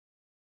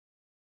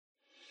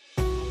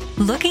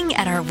Looking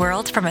at our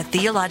world from a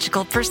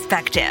theological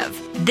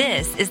perspective.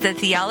 This is the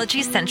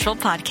Theology Central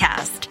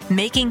Podcast,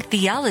 making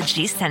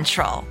theology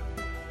central.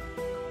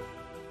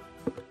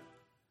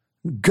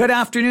 Good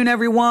afternoon,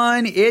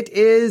 everyone. It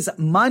is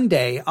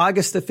Monday,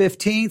 August the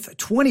 15th,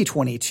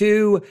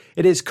 2022.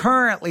 It is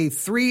currently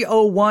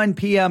 3:01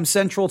 p.m.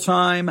 Central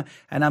Time,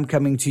 and I'm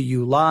coming to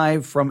you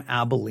live from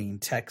Abilene,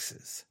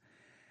 Texas.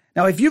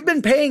 Now, if you've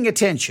been paying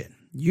attention,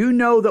 you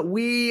know that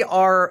we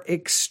are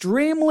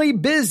extremely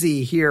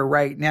busy here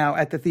right now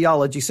at the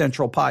Theology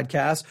Central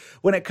Podcast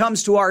when it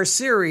comes to our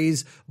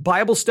series,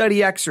 Bible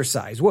Study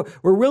Exercise. We're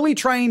really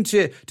trying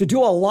to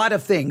do a lot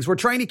of things. We're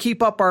trying to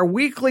keep up our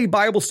weekly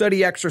Bible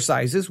study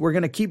exercises. We're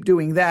going to keep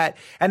doing that.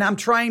 And I'm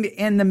trying to,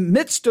 in the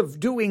midst of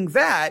doing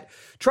that,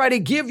 try to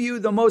give you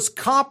the most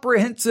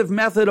comprehensive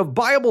method of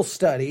Bible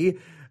study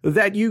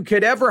that you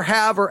could ever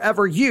have or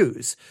ever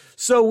use.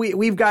 So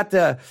we've got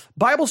the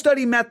Bible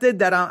study method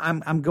that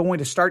I'm going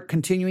to start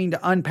continuing to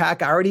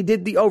unpack. I already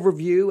did the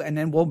overview, and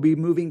then we'll be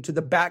moving to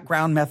the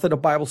background method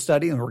of Bible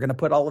study, and we're going to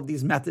put all of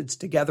these methods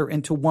together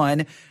into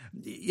one.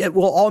 It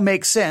will all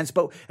make sense.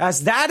 But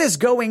as that is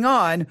going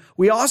on,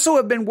 we also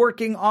have been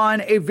working on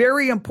a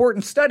very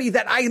important study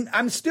that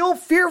I'm still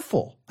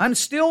fearful. I'm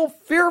still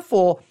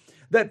fearful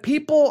that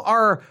people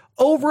are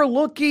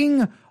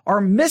overlooking,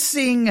 are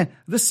missing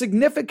the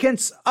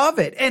significance of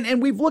it.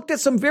 And we've looked at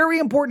some very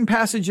important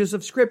passages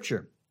of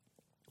Scripture.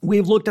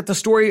 We've looked at the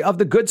story of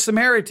the Good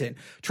Samaritan,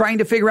 trying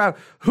to figure out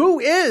who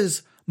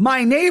is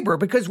my neighbor,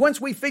 because once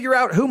we figure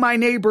out who my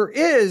neighbor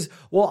is,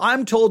 well,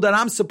 I'm told that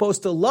I'm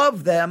supposed to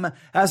love them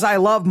as I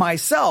love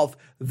myself.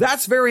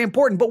 That's very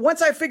important. But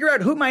once I figure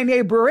out who my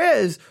neighbor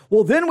is,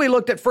 well, then we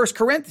looked at 1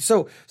 Corinthians.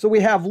 So we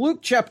have Luke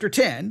chapter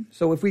 10.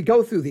 So if we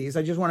go through these,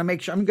 I just want to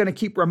make sure I'm going to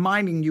keep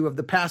reminding you of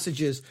the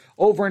passages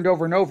over and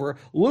over and over.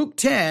 Luke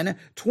 10,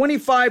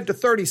 25 to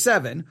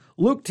 37.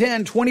 Luke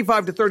 10,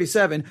 25 to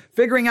 37,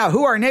 figuring out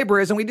who our neighbor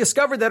is. And we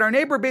discovered that our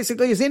neighbor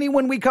basically is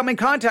anyone we come in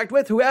contact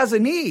with who has a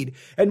need.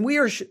 And we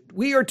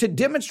are to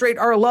demonstrate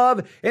our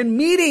love in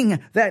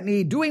meeting that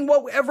need, doing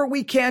whatever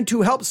we can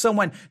to help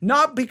someone,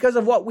 not because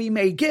of what we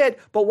may get,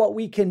 but what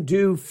we can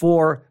do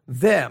for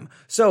them.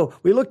 So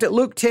we looked at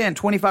Luke 10,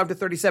 25 to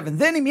 37.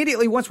 Then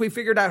immediately, once we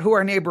figured out who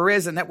our neighbor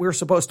is and that we're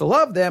supposed to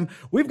love them,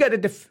 we've got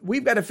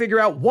to figure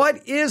out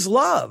what is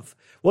love.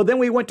 Well, then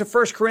we went to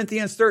 1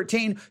 Corinthians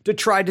 13 to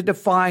try to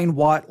define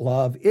what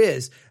love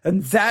is.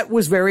 And that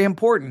was very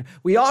important.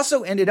 We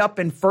also ended up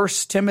in 1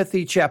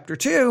 Timothy chapter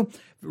 2,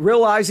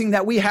 realizing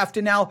that we have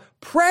to now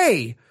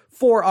pray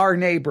for our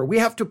neighbor. We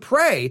have to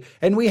pray,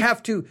 and we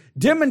have to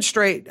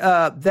demonstrate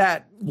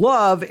that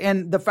love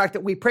and the fact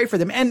that we pray for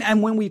them.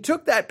 And when we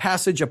took that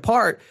passage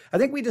apart, I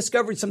think we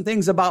discovered some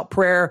things about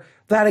prayer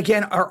that,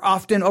 again, are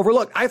often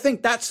overlooked. I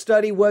think that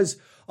study was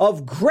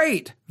of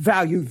great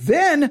value.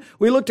 Then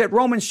we looked at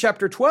Romans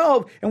chapter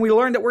 12, and we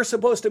learned that we're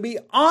supposed to be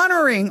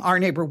honoring our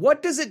neighbor.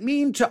 What does it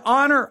mean to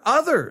honor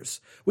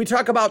others? We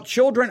talk about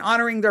children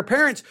honoring their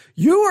parents.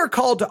 You are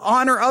called to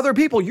honor other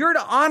people. You're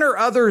to honor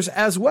others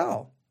as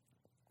well.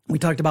 We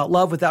talked about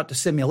love without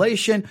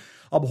dissimulation,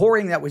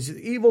 abhorring that which is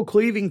evil,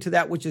 cleaving to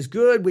that which is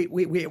good.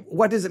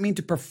 What does it mean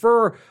to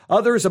prefer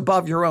others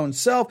above your own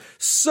self?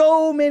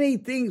 So many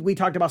things. We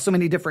talked about so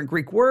many different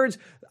Greek words.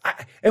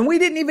 And we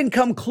didn't even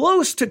come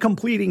close to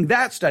completing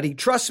that study.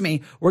 Trust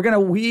me, we're going to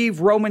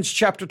weave Romans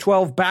chapter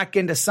 12 back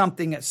into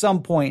something at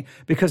some point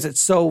because it's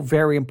so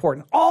very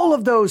important. All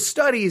of those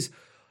studies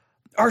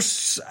are,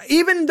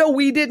 even though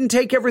we didn't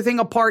take everything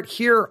apart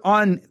here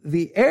on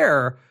the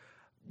air,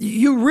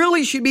 you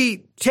really should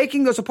be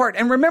taking those apart.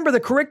 And remember,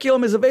 the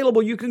curriculum is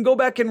available. You can go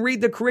back and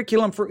read the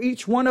curriculum for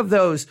each one of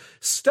those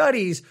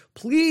studies.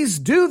 Please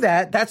do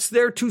that. That's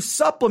there to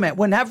supplement.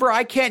 Whenever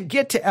I can't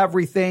get to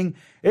everything,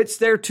 it's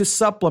there to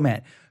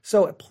supplement.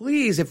 So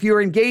please, if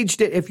you're engaged,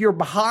 if you're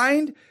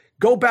behind,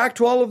 go back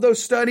to all of those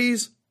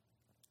studies.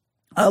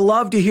 I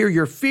love to hear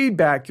your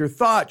feedback, your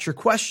thoughts, your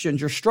questions,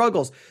 your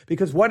struggles,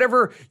 because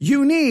whatever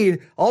you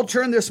need, I'll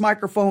turn this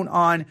microphone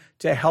on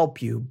to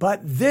help you.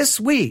 But this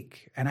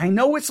week, and I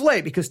know it's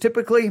late because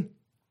typically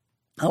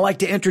I like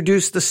to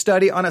introduce the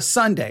study on a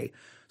Sunday.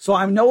 So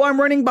I know I'm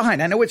running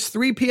behind. I know it's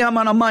 3 p.m.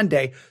 on a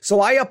Monday,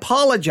 so I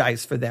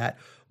apologize for that.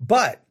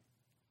 But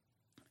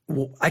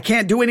I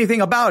can't do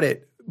anything about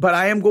it. But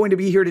I am going to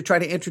be here to try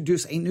to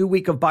introduce a new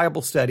week of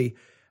Bible study.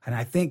 And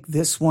I think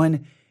this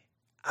one,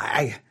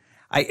 I'd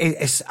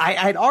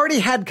already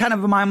had kind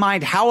of in my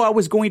mind how I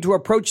was going to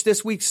approach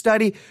this week's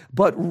study,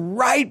 but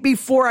right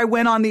before I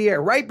went on the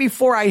air, right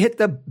before I hit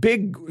the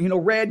big,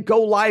 red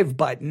go live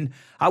button,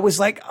 I was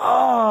like,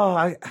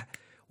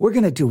 we're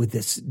going to do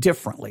this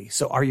differently.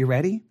 So are you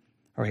ready?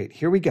 All right,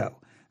 here we go.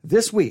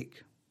 This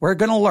week, we're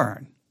going to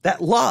learn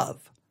that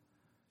love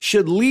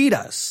should lead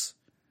us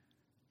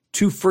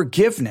to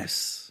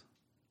forgiveness.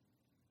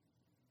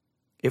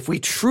 If we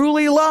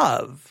truly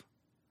love,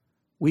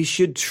 we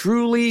should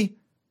truly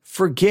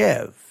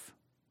forgive.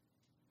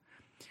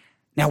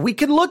 Now, we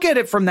can look at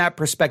it from that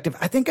perspective.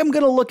 I think I'm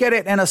going to look at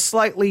it in a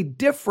slightly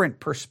different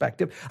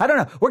perspective. I don't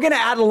know. We're going to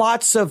add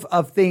lots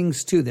of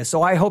things to this.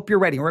 So I hope you're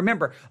ready.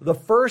 Remember, the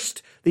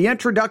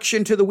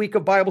introduction to the week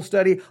of Bible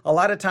study, a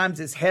lot of times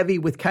is heavy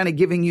with kind of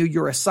giving you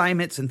your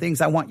assignments and things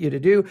I want you to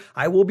do.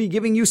 I will be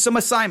giving you some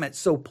assignments.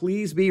 So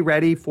please be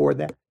ready for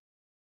that.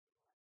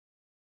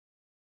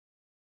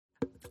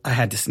 I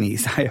had to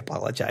sneeze. I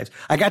apologize.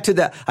 I got to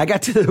the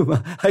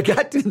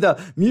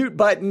mute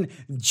button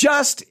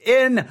just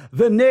in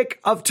the nick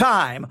of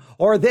time,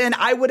 or then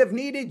I would have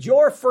needed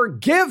your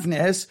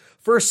forgiveness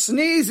for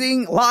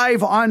sneezing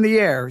live on the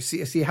air.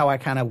 See how I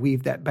kind of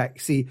weave that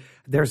back. See,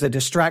 there's a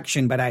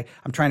distraction, but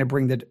I'm trying to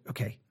bring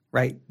okay,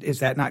 right? Is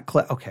that not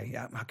clear? Okay.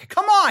 Yeah. Okay.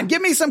 Come on.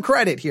 Give me some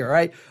credit here.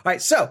 Right. All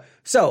right. So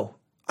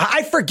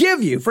I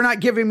forgive you for not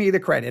giving me the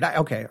credit.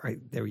 Okay. All right.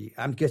 There you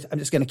go. I'm just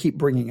going to keep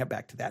bringing it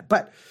back to that.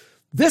 But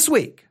this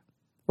week,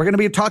 we're going to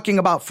be talking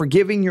about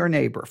forgiving your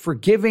neighbor,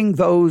 forgiving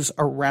those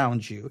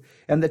around you.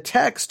 And the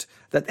text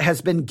that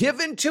has been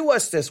given to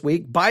us this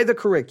week by the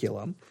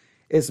curriculum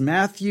is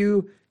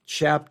Matthew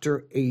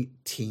chapter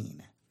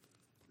 18.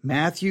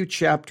 Matthew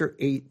chapter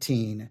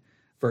 18,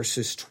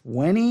 verses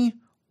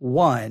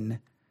 21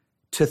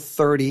 to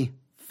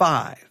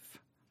 35.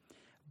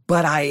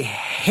 But I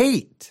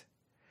hate,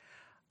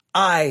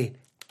 let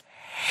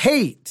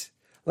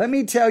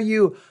me tell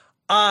you,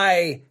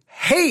 I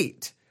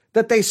hate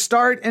that they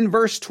start in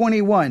verse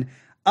 21.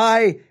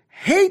 I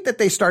hate that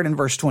they start in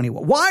verse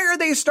 21. Why are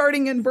they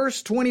starting in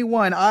verse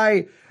 21?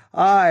 I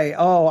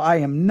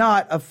am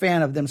not a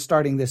fan of them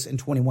starting this in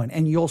 21,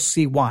 and you'll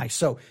see why.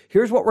 So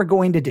here's what we're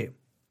going to do.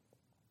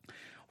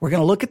 We're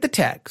going to look at the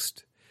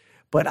text,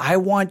 but I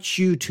want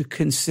you to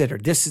consider,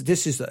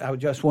 I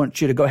just want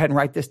you to go ahead and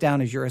write this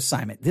down as your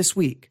assignment. This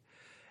week,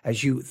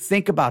 as you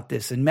think about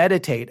this and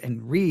meditate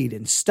and read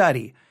and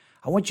study,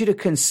 I want you to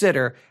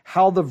consider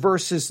how the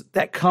verses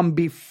that come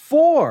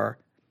before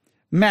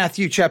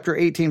Matthew chapter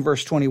 18,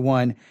 verse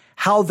 21,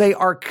 how they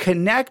are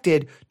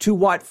connected to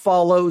what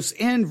follows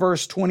in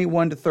verse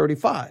 21 to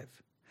 35.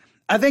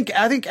 I think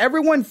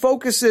everyone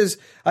focuses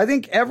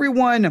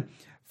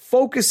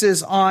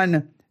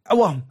on,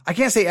 well, I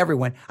can't say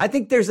everyone. I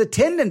think there's a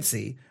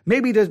tendency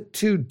maybe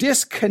to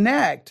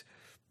disconnect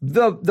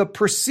the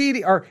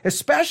preceding, or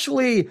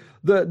especially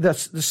the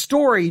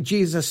story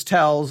Jesus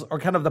tells, or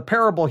kind of the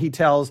parable he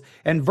tells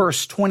in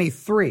verse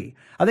 23.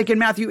 I think in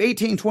Matthew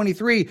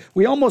 18:23,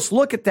 we almost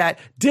look at that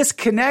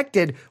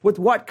disconnected with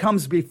what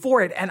comes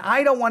before it. And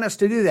I don't want us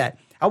to do that.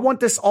 I want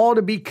this all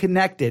to be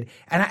connected.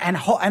 And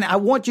I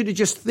want you to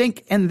just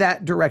think in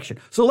that direction.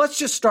 So let's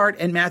just start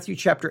in Matthew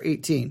chapter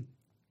 18.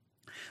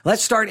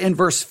 Let's start in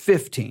verse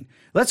 15.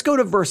 Let's go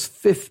to verse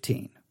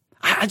 15.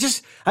 I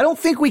don't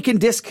think we can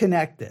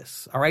disconnect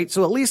this. All right.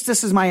 So at least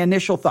this is my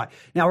initial thought.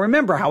 Now,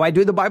 remember how I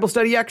do the Bible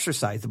study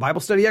exercise. The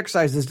Bible study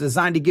exercise is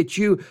designed to get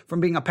you from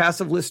being a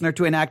passive listener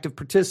to an active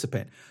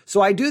participant.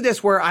 So I do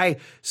this where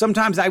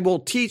sometimes I will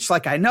teach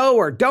like I know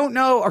or don't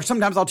know, or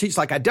sometimes I'll teach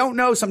like I don't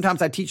know.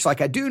 Sometimes I teach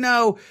like I do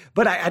know,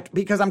 but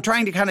because I'm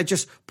trying to kind of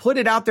just put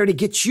it out there to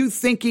get you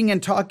thinking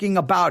and talking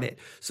about it.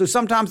 So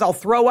sometimes I'll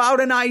throw out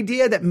an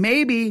idea that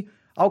maybe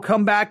I'll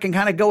come back and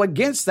kind of go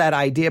against that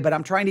idea, but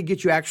I'm trying to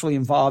get you actually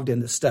involved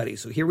in the study.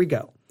 So here we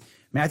go.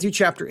 Matthew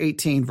chapter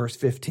 18, verse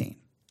 15.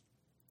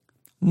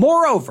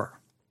 Moreover,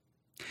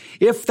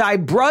 if thy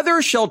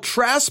brother shall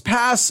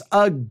trespass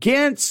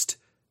against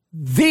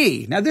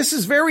thee. Now, this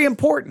is very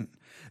important.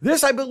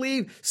 This, I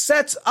believe this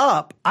is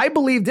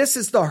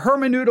the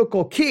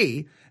hermeneutical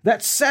key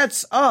that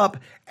sets up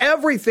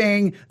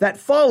everything that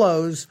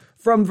follows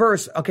from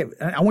verse. Okay,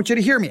 I want you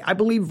to hear me. I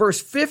believe verse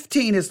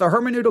 15 is the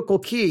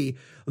hermeneutical key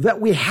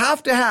that we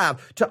have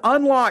to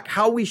unlock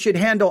how we should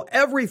handle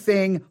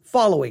everything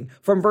following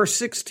from verse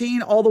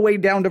 16 all the way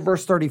down to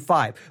verse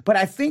 35. But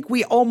I think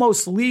we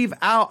almost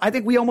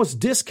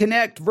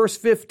disconnect verse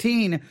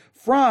 15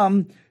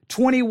 from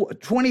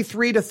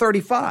 23 to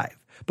 35.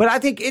 But I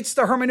think it's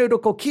the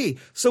hermeneutical key.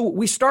 So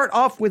we start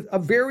off with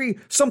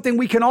something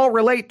we can all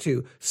relate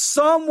to.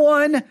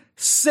 Someone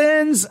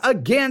sins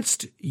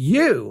against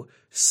you.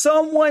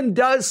 Someone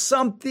does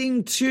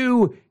something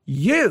to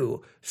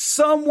you.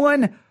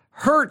 Someone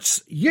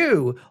hurts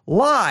you,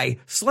 lie,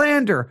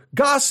 slander,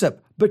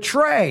 gossip,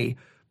 betray,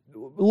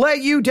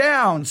 let you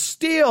down,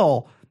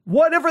 steal,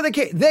 whatever the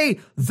case.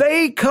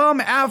 They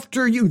come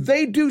after you.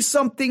 They do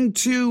something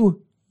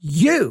to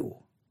you.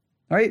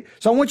 All right.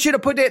 So I want you to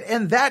put it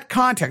in that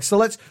context. So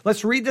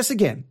let's read this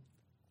again.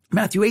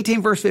 Matthew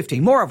 18, verse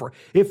 15. Moreover,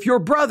 if your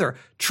brother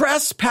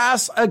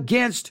trespass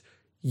against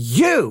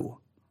you,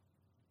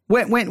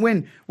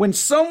 when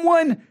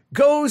someone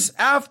goes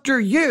after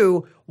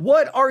you,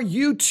 what are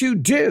you to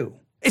do?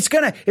 It's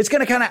gonna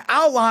kind of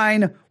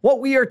outline what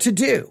we are to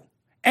do.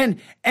 And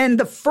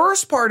the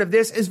first part of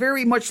this is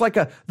very much like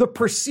the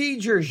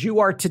procedures you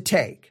are to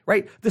take,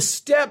 right? The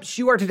steps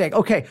you are to take.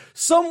 Okay,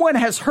 someone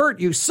has hurt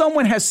you.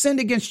 Someone has sinned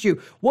against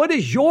you. What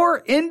is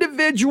your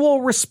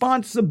individual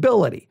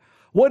responsibility?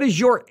 What is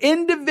your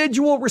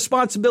individual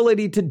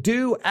responsibility to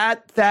do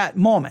at that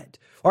moment?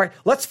 All right,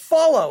 let's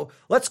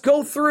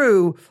go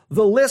through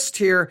the list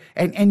here,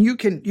 and you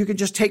can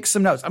just take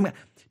some notes.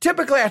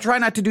 Typically, I try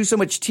not to do so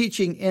much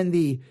teaching in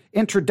the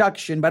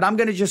introduction, but I'm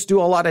going to just do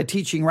a lot of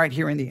teaching right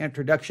here in the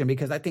introduction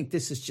because I think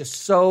this is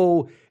just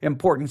so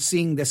important,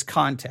 seeing this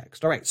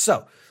context. All right,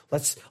 so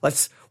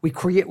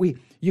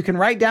you can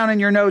write down in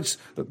your notes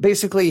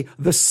basically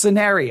the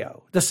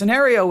scenario. The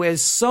scenario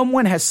is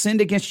someone has sinned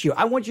against you.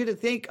 I want you to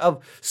think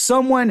of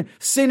someone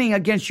sinning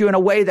against you in a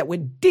way that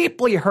would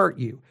deeply hurt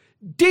you,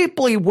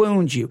 deeply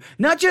wound you,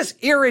 not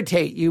just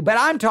irritate you, but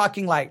I'm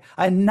talking like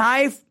a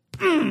knife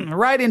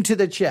right into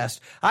the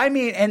chest.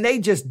 And they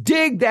just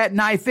dig that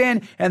knife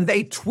in and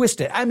they twist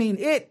it.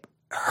 It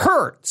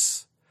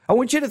hurts. I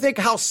want you to think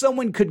how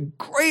someone could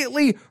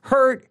greatly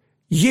hurt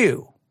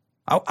you.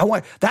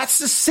 That's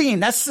the scene.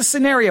 That's the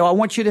scenario I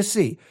want you to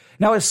see.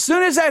 Now, as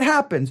soon as that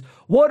happens,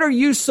 what are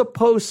you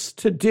supposed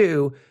to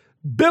do,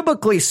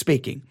 biblically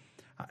speaking?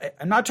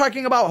 I'm not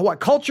talking about what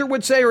culture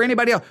would say or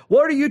anybody else.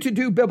 What are you to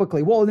do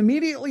biblically? Well,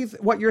 immediately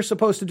what you're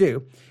supposed to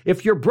do,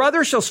 if your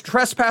brother shall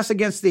trespass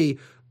against thee,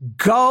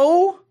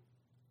 go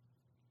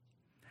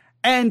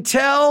and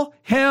tell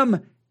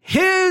him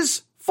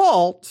his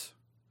fault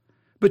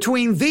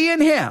between thee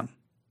and him.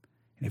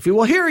 And if he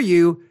will hear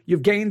you,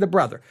 you've gained the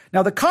brother.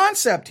 Now, the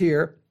concept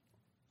here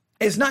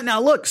is not,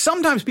 now look,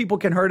 sometimes people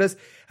can hurt us,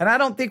 and I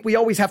don't think we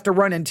always have to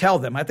run and tell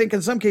them. I think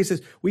in some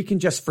cases, we can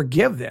just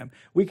forgive them.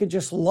 We can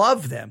just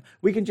love them.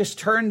 We can just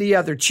turn the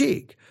other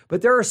cheek.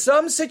 But there are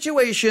some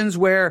situations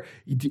where,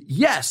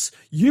 yes,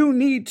 you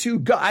need to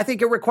go. I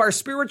think it requires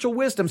spiritual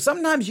wisdom.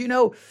 Sometimes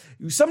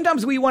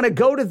we want to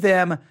go to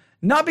them,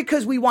 not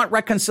because we want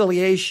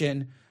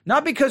reconciliation,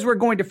 not because we're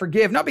going to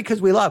forgive, not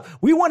because we love.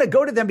 We want to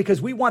go to them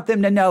because we want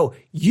them to know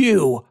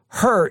you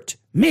hurt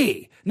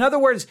me. In other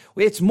words,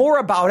 it's more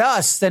about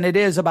us than it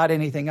is about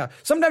anything else.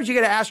 Sometimes you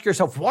got to ask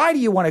yourself, why do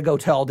you want to go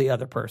tell the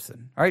other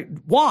person? All right?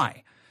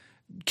 Why?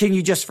 Can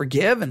you just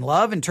forgive and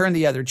love and turn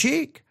the other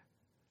cheek?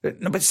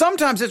 But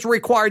sometimes it's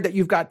required that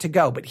you've got to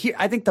go. But here,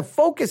 I think the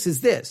focus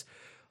is this.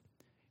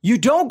 You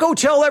don't go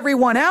tell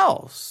everyone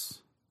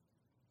else.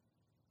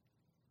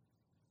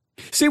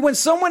 See, when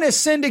someone has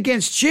sinned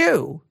against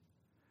you,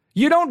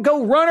 you don't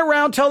go run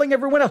around telling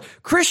everyone else.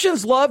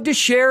 Christians love to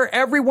share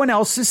everyone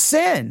else's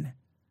sin.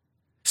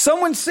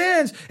 Someone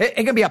sins,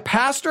 it can be a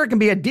pastor, it can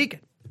be a deacon.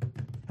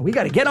 And we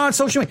got to get on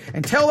social media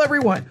and tell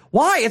everyone.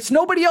 Why? It's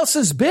nobody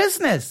else's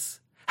business.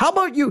 How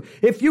about you?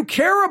 If you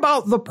care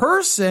about the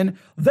person,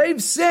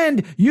 they've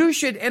sinned, you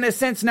should, in a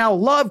sense, now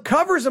love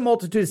covers a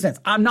multitude of sins.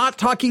 I'm not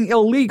talking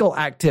illegal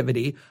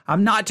activity.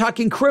 I'm not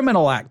talking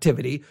criminal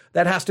activity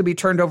that has to be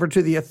turned over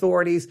to the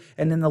authorities,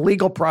 and then the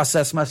legal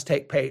process must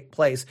take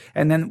place,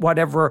 and then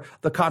whatever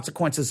the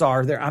consequences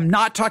are there. I'm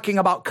not talking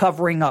about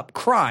covering up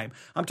crime.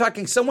 I'm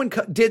talking someone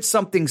did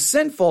something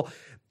sinful.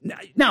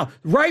 Now,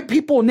 right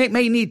people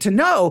may need to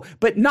know,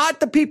 but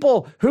not the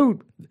people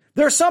who...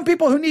 There's some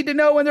people who need to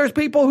know, and there's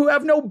people who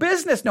have no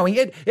business knowing.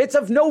 It's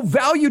of no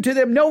value to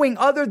them knowing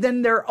other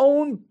than their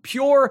own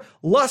pure,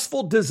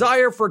 lustful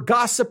desire for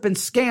gossip and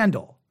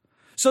scandal.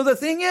 So the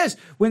thing is,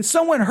 when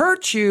someone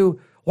hurts you,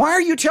 why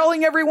are you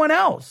telling everyone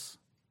else?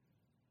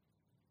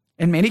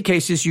 In many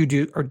cases,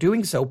 you are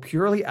doing so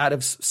purely out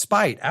of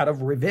spite, out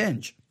of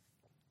revenge.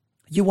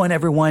 You want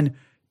everyone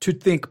to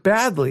think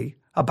badly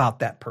about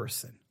that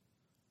person.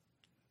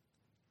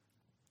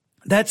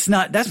 That's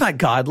not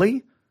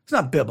godly. It's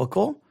not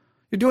biblical.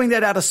 You're doing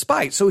that out of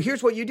spite. So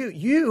here's what you do.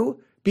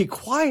 You be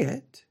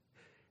quiet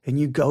and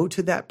you go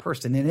to that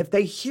person. And if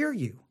they hear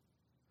you,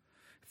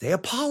 if they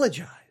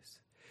apologize,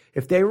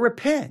 if they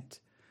repent,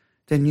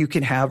 then you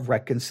can have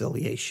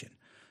reconciliation.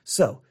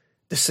 So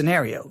the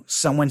scenario,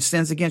 someone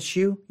sins against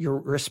you, your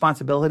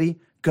responsibility,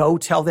 go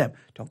tell them.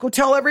 Don't go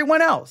tell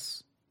everyone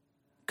else.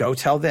 Go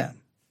tell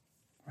them,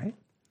 right?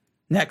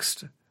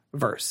 Next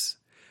verse.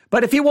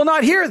 But if he will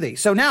not hear thee.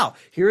 So now,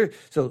 you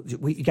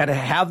got to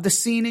have the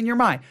scene in your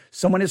mind.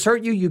 Someone has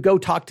hurt you, you go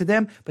talk to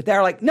them, but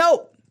they're like,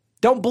 no,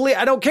 don't believe,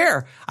 I don't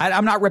care.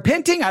 I'm not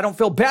repenting. I don't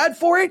feel bad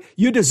for it.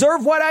 You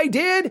deserve what I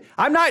did.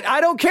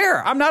 I don't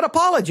care. I'm not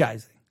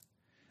apologizing.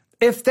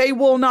 If they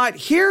will not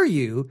hear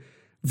you,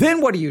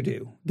 then what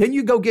do? Then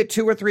you go get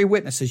 2 or 3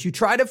 witnesses. You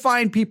try to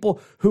find people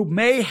who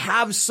may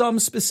have some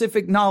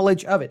specific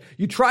knowledge of it.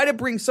 You try to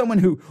bring someone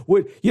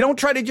you don't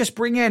try to just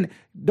bring in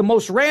the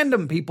most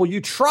random people. You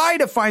try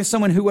to find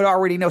someone who would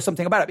already know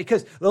something about it,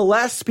 because the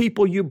less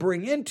people you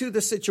bring into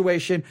the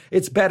situation,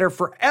 it's better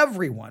for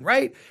everyone,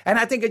 right? And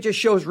I think it just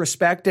shows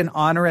respect and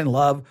honor and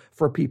love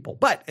for people.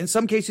 But in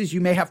some cases,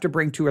 you may have to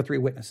bring 2 or 3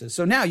 witnesses.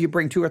 So now you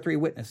bring 2 or 3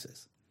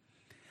 witnesses.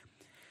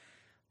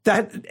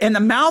 That in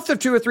the mouth of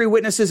 2 or 3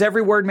 witnesses,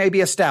 every word may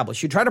be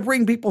established. You try to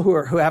bring people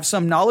who have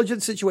some knowledge of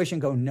the situation,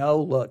 go, no,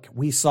 look,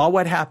 we saw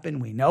what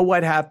happened. We know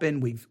what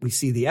happened. We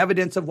see the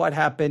evidence of what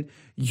happened.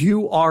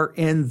 You are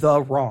in the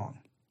wrong.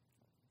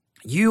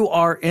 You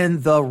are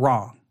in the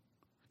wrong.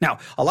 Now,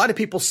 a lot of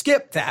people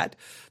skip that.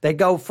 They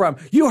go from,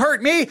 you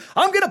hurt me,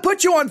 I'm going to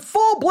put you on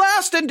full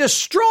blast and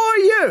destroy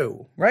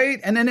you, right?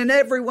 And then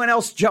everyone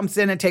else jumps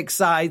in and takes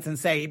sides and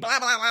say, blah,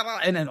 blah, blah, blah.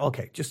 And then,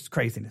 okay, just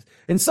craziness.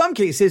 In some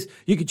cases,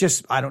 you could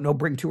just,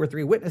 bring 2 or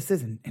 3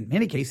 witnesses. And in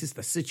many cases,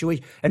 the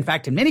situation, in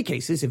fact, in many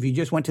cases, if you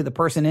just went to the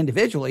person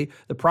individually,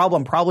 the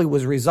problem probably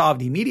was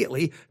resolved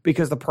immediately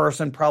because the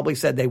person probably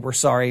said they were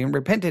sorry and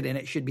repented, and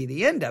it should be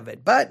the end of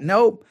it. But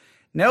nope.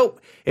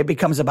 It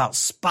becomes about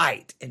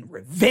spite and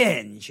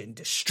revenge and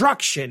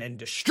destruction and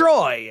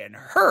destroy and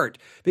hurt,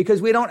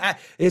 because we don't,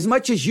 as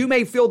much as you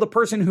may feel the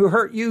person who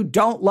hurt you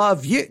don't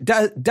love you,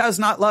 does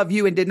not love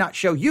you and did not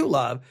show you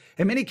love,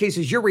 in many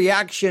cases, your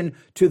reaction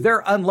to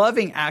their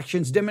unloving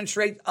actions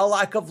demonstrates a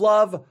lack of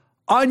love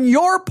on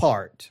your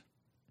part.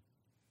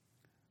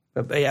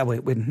 But yeah,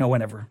 no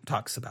one ever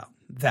talks about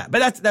that.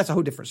 But that's a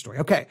whole different story.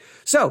 Okay,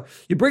 so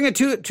you bring it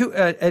to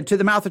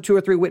the mouth of 2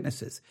 or 3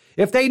 witnesses.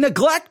 If they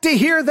neglect to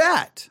hear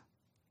that,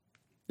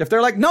 if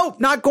they're like, nope,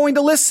 not going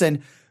to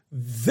listen,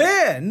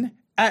 then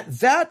at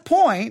that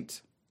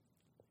point,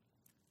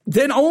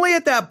 then only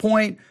at that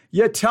point,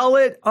 you tell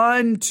it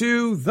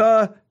unto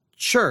the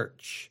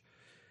church.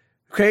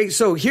 Okay,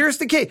 so here's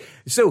the key.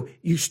 So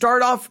you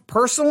start off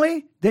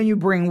personally, then you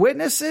bring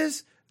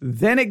witnesses,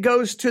 then it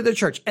goes to the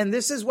church. And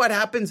this is what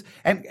happens.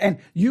 And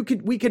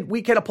we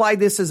could apply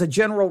this as a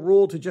general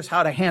rule to just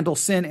how to handle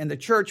sin in the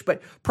church.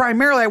 But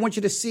primarily, I want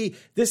you to see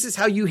this is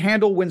how you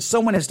handle when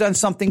someone has done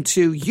something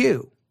to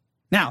you.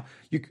 Now,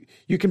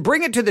 you can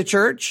bring it to the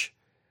church,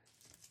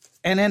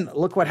 and then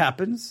look what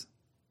happens.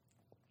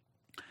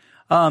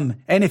 And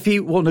if he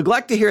will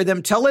neglect to hear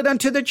them, tell it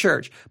unto the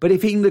church. But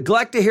if he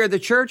neglect to hear the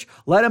church,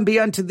 let him be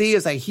unto thee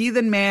as a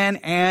heathen man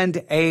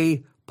and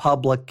a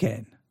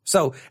publican.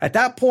 So at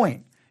that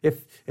point,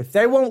 if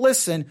they won't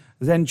listen,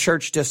 then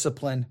church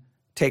discipline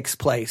takes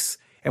place.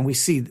 And we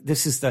see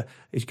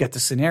you got the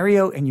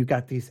scenario and you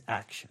got these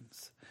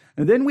actions.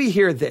 And then we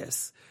hear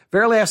this.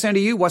 Verily I say unto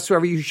you,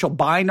 whatsoever you shall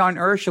bind on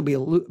earth shall be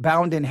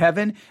bound in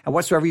heaven, and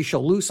whatsoever you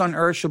shall loose on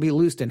earth shall be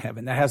loosed in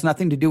heaven. That has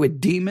nothing to do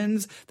with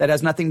demons. That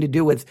has nothing to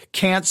do with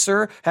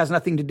cancer. Has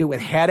nothing to do with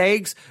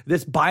headaches.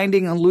 This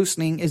binding and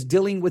loosening is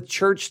dealing with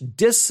church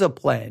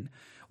discipline.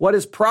 What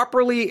is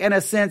properly, in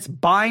a sense,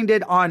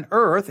 binded on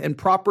earth in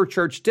proper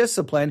church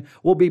discipline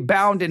will be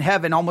bound in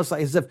heaven, almost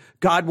like as if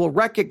God will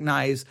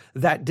recognize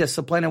that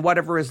discipline, and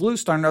whatever is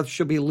loosed on earth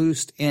should be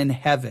loosed in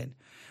heaven.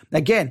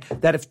 Again,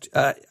 that if,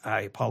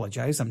 I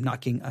apologize, I'm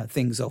knocking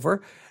things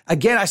over.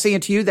 Again, I say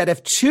unto you that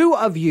if 2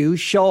 of you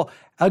shall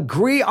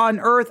agree on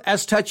earth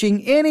as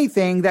touching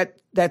anything that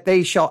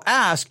they shall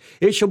ask,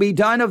 it shall be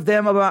done of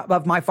them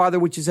of my Father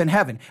which is in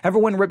heaven.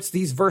 Everyone rips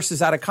these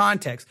verses out of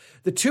context.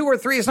 The 2 or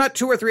 3 is not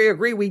 2 or 3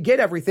 agree, we get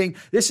everything.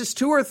 This is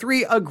 2 or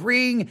 3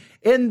 agreeing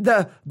in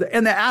the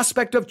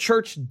aspect of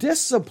church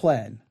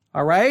discipline.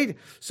 All right.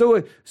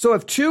 So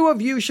if 2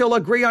 of you shall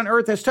agree on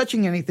earth as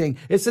touching anything,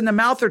 it's in the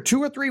mouth of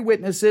 2 or 3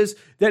 witnesses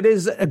that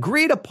is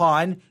agreed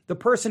upon. The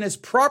person is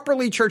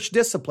properly church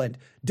disciplined.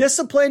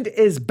 Disciplined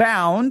is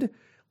bound.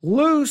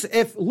 Loosed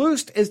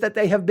is that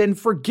they have been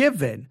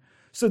forgiven.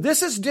 So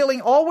this is dealing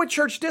all with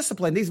church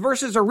discipline. These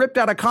verses are ripped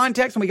out of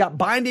context, and we got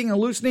binding and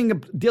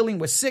loosening, dealing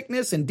with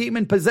sickness and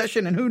demon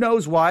possession and who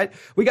knows what.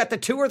 We got the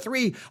 2 or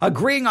 3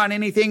 agreeing on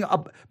anything.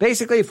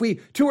 Basically, if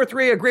 2 or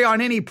 3 agree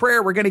on any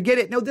prayer, we're going to get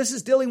it. No, this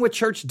is dealing with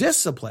church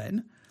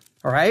discipline.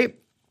 All right.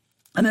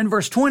 And then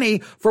verse 20,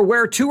 for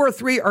where 2 or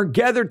 3 are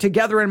gathered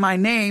together in my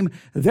name,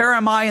 there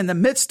am I in the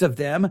midst of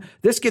them.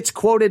 This gets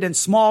quoted in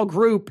small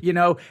group,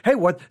 hey,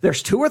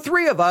 there's 2 or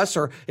 3 of us,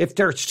 or if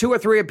there's 2 or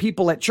 3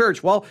 people at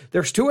church, well,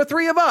 there's 2 or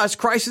 3 of us.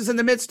 Christ is in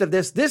the midst of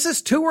this. This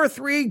is 2 or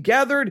 3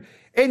 gathered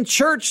in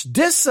church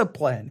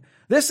discipline.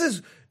 This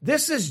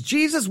is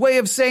Jesus' way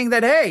of saying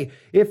that, hey,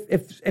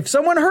 if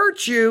someone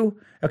hurts you,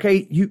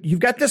 okay, you've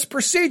got this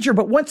procedure,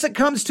 but once it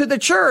comes to the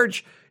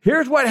church,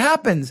 here's what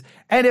happens.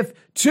 And if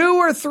 2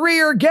 or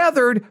 3 are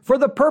gathered for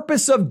the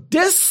purpose of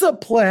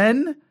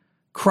discipline,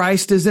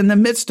 Christ is in the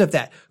midst of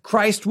that.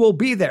 Christ will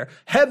be there.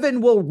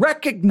 Heaven will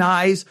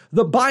recognize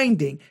the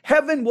binding.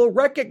 Heaven will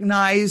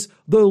recognize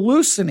the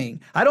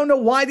loosening. I don't know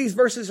why these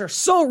verses are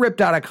so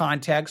ripped out of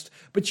context,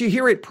 but you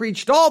hear it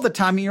preached all the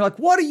time and you're like,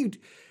 read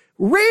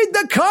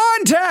the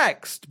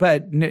context.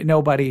 But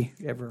nobody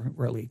ever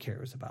really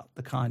cares about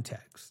the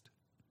context.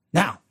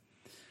 Now,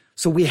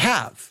 so we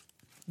have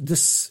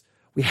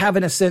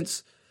in a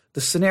sense, the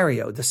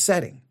scenario, the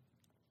setting.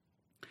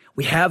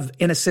 We have,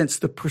 in a sense,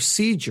 the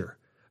procedure,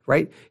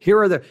 right? Here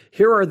are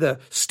the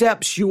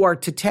steps you are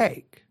to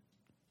take.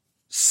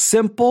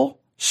 Simple,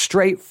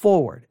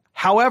 straightforward.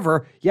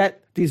 However,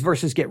 yet these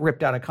verses get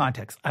ripped out of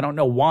context. I don't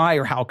know why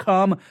or how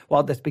come.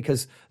 Well, that's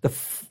because the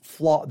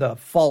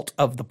fault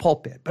of the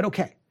pulpit. But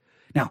okay.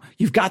 Now,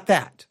 you've got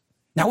that.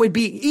 Now it'd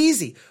be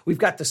easy. We've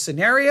got the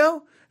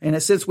scenario. In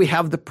a sense, we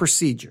have the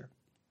procedure.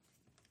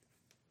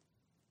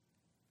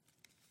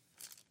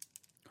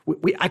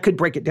 I could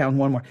break it down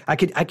one more. I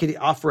could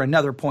offer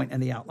another point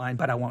in the outline,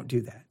 but I won't do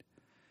that.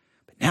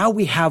 But now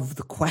we have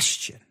the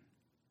question.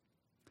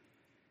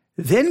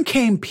 Then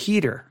came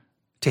Peter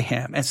to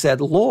him and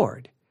said,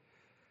 Lord,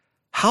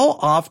 how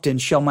often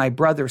shall my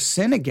brother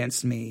sin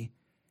against me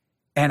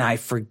and I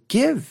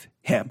forgive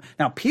him?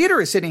 Now, Peter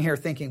is sitting here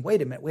thinking,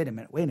 wait a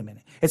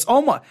minute. It's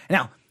almost,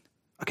 now,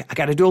 okay, I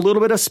got to do a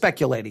little bit of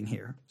speculating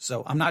here.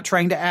 So I'm not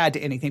trying to add to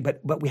anything,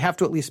 but we have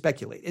to at least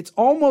speculate. It's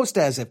almost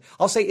as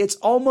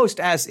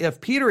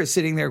if Peter is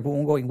sitting there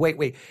going,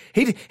 wait.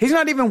 He's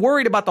not even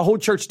worried about the whole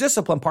church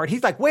discipline part.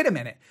 He's like, wait a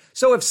minute.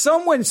 So if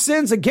someone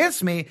sins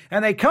against me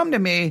and they come to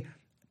me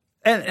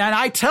and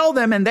I tell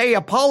them and they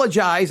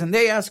apologize and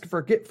they ask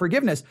for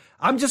forgiveness,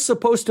 I'm just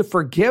supposed to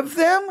forgive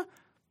them?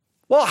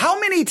 Well, how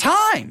many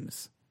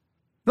times?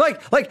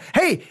 Like,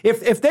 hey,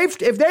 if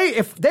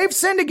they've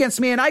sinned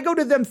against me and I go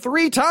to them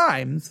 3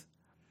 times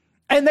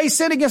and they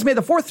sin against me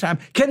the 4th time,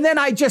 can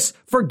I just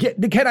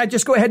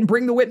go ahead and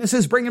bring the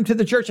witnesses, bring them to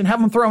the church and have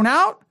them thrown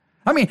out?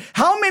 I mean,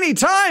 how many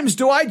times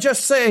do I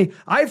just say,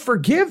 I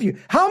forgive you?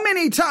 How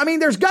many times? I mean,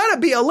 there's got to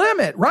be a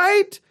limit,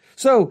 right?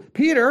 So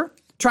Peter,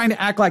 trying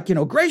to act like,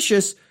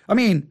 gracious. I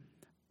mean,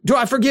 do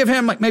I forgive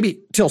him like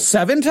maybe till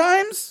 7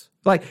 times?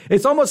 Like,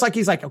 it's almost like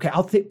he's like, okay,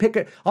 I'll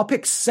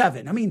pick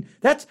 7. I mean,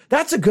 that's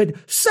a good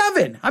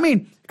 7. I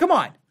mean, come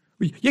on.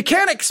 You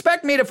can't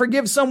expect me to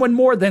forgive someone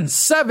more than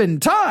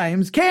 7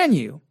 times, can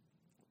you?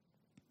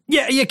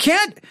 Yeah, you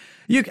can't.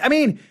 I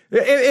mean,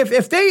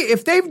 if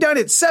they've done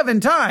it 7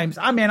 times,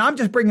 I mean, I'm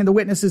just bringing the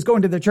witnesses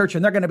going to the church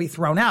and they're going to be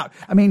thrown out.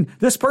 I mean,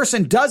 this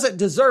person doesn't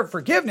deserve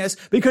forgiveness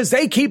because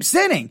they keep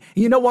sinning.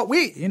 You know what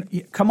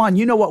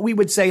you know what we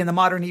would say in the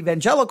modern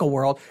evangelical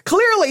world?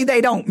 Clearly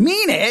they don't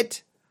mean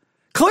it.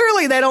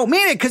 Clearly they don't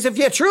mean it, because if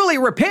you truly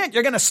repent,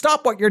 you're going to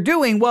stop what you're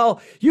doing.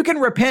 Well, you can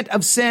repent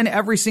of sin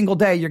every single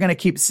day. You're going to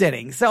keep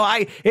sinning. So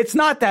it's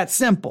not that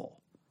simple.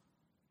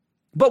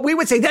 But we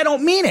would say they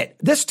don't mean it.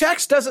 This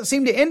text doesn't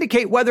seem to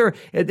indicate whether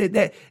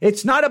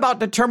it's not about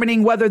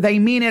determining whether they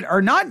mean it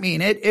or not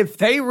mean it. If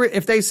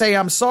they say,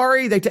 I'm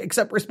sorry, they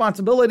accept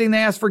responsibility and they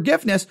ask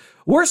forgiveness,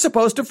 we're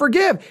supposed to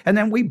forgive. And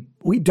then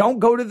we don't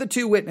go to the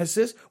 2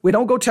 witnesses. We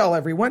don't go tell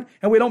everyone,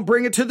 and we don't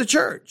bring it to the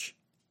church.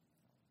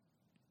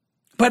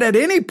 But at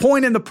any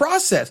point in the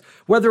process,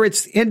 whether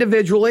it's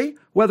individually,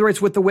 whether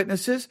it's with the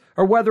witnesses,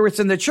 or whether it's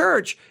in the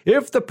church,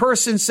 if the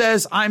person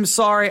says, I'm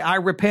sorry, I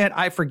repent,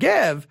 I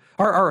forgive,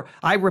 or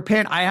I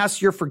repent, I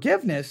ask your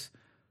forgiveness,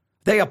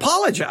 they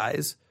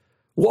apologize.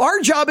 Well, our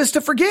job is to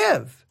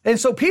forgive. And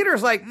so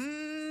Peter's like,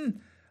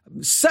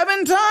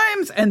 7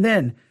 times? And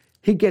then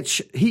he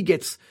gets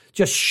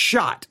just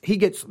shot. He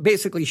gets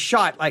basically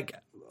shot like,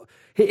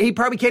 he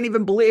probably can't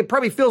even believe, it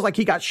probably feels like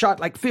he got shot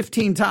like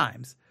 15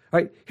 times. All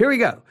right, here we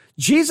go.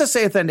 Jesus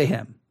saith unto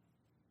him,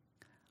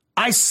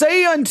 I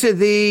say unto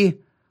thee,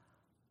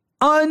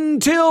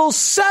 until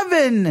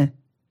 7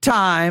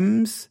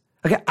 times.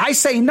 Okay, I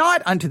say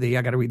not unto thee.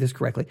 I got to read this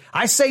correctly.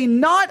 I say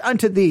not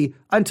unto thee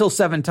until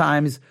 7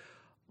 times,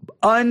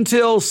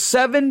 until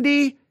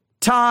 70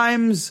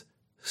 times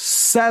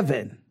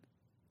 7.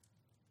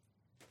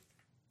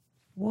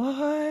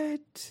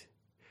 What?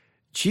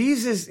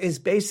 Jesus is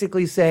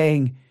basically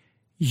saying,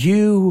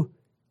 you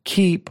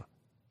keep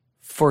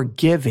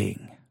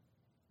forgiving.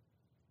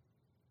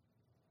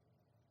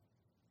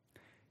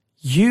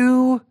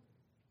 You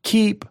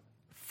keep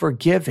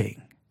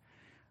forgiving.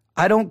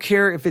 I don't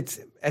care if it's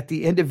at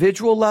the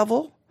individual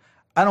level.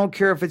 I don't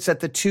care if it's at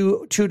the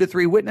two to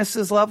 3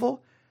 witnesses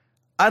level.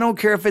 I don't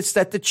care if it's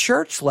at the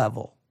church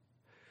level.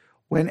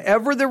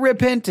 Whenever the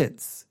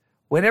repentance,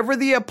 whenever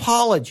the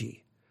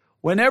apology,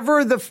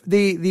 whenever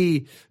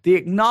the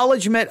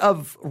acknowledgement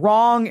of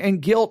wrong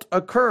and guilt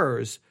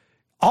occurs,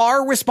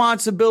 our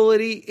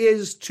responsibility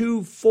is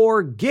to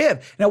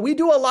forgive. Now, we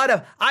do a lot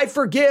of, I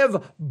forgive,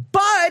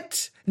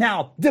 but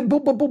now, boom,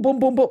 boom, boom, boom,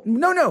 boom, boom.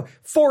 No,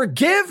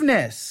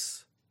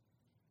 forgiveness.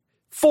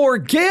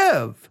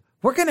 Forgive.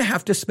 We're going to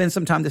have to spend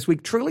some time this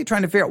week truly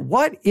trying to figure out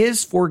what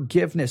is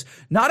forgiveness.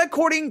 Not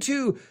according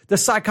to the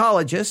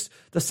psychologist,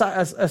 a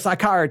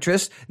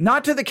psychiatrist,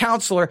 not to the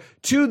counselor,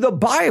 to the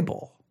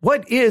Bible.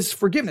 What is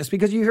forgiveness?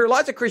 Because you hear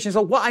lots of Christians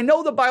say, well, I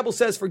know the Bible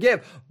says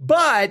forgive,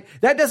 but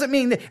that doesn't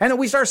mean that. And then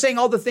we start saying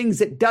all the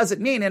things it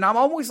doesn't mean. And I'm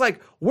always like,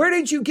 where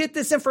did you get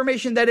this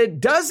information that it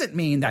doesn't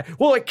mean that?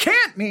 Well, it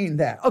can't mean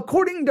that.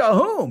 According to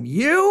whom?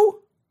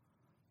 You?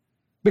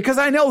 Because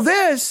I know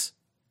this.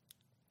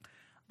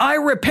 I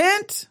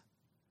repent,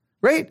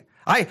 right?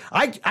 I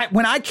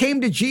when I came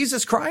to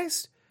Jesus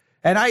Christ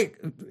and I,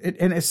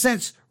 in a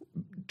sense,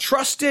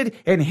 trusted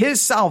in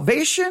his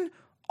salvation,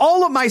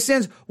 all of my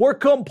sins were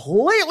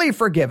completely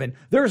forgiven.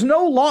 There's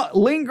no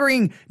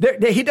lingering.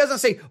 He doesn't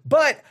say,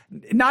 but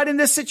not in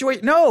this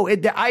situation. No,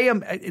 I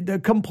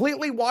am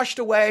completely washed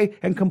away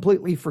and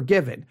completely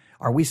forgiven.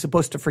 Are we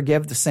supposed to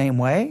forgive the same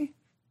way?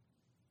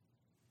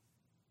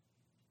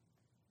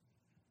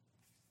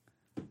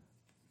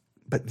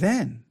 But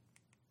then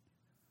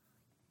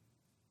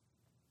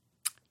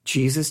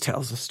Jesus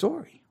tells a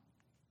story.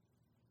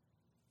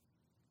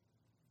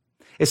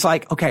 It's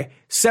like, okay,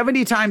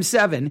 70 times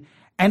 7.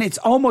 And it's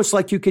almost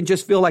like you can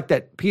just feel like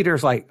that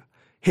Peter's like,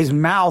 his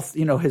mouth,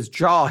 his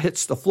jaw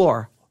hits the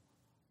floor.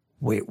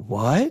 Wait,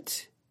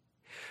 what?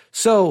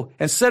 So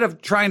instead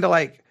of trying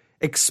to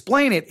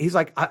explain it, he's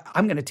like,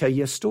 I'm going to tell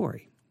you a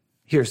story.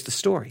 Here's the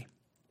story.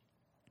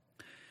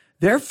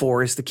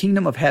 Therefore is the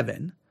kingdom of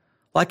heaven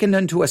likened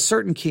unto a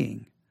certain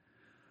king,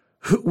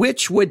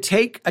 which would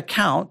take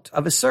account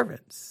of his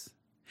servants.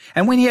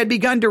 And when he had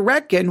begun to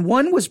reckon,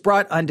 one was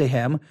brought unto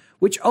him,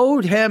 which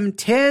owed him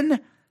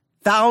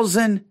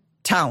 10,000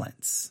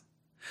 talents.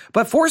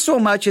 But for so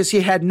much as he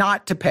had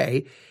not to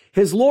pay,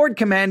 his Lord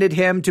commanded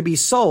him to be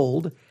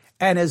sold,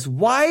 and his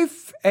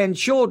wife and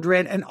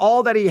children and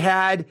all that he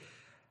had,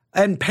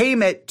 and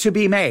payment to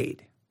be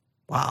made.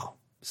 Wow.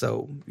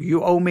 So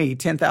you owe me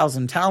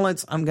 10,000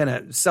 talents. I'm going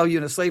to sell you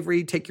into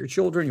slavery, take your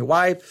children, your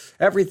wife,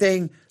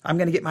 everything. I'm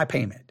going to get my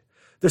payment.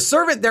 The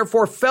servant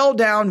therefore fell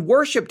down,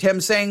 worshiped him,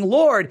 saying,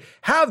 Lord,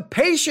 have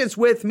patience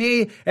with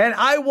me, and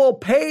I will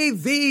pay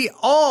thee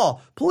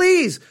all.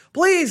 Please,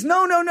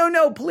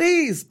 no,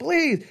 please.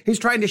 He's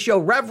trying to show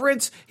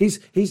reverence.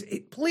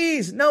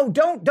 Please, no,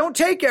 don't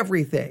take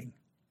everything.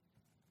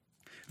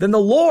 Then the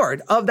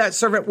Lord of that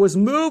servant was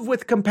moved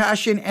with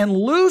compassion and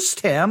loosed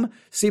him.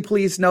 See,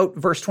 please note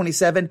verse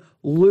 27,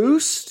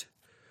 loosed.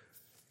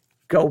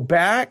 Go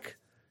back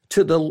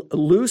to the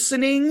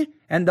loosening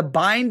and the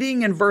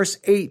binding in verse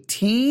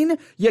 18.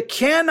 You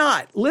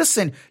cannot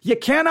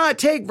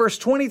take verse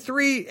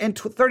 23 and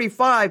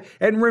 35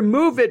 and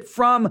remove it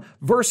from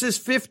verses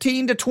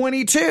 15 to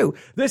 22.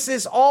 This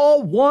is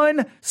all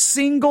one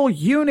single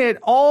unit.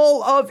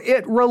 All of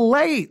it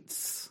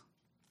relates.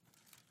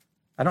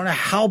 I don't know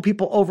how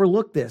people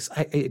overlook this.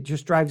 It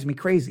just drives me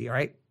crazy, all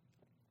right?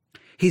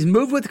 He's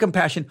moved with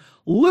compassion,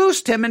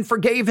 loosed him and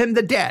forgave him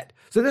the debt.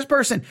 So this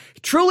person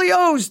truly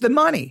owes the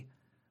money,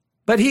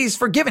 but he's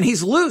forgiven.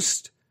 He's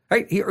loosed,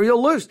 right?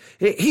 He'll loose.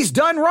 He's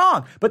done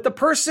wrong, but the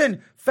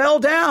person fell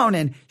down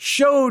and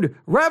showed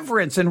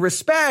reverence and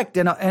respect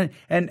and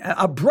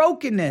a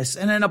brokenness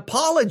and an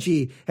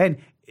apology. And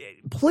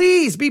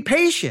please be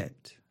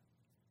patient.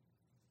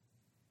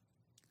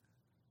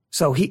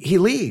 So he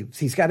leaves.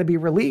 He's got to be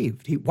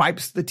relieved. He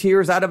wipes the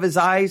tears out of his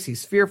eyes.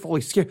 He's fearful.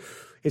 He's scared.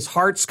 His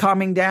heart's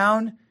calming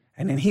down.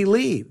 And then he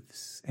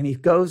leaves. And he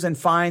goes and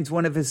finds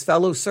one of his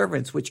fellow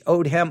servants, which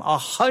owed him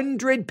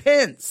 100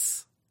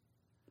 pence.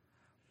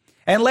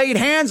 And laid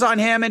hands on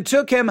him and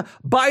took him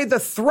by the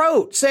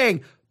throat,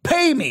 saying,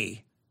 pay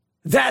me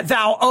that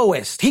thou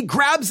owest. He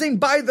grabs him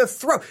by the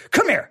throat.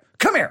 Come here.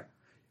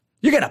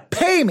 You're going to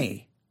pay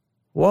me.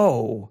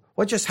 Whoa.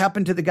 What just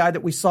happened to the guy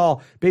that we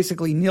saw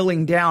basically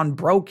kneeling down,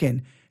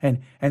 broken,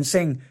 and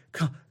saying,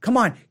 come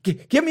on,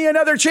 give me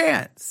another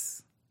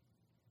chance?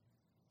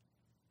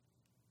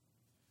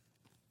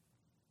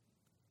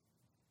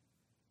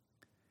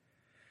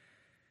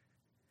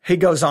 He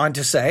goes on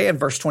to say in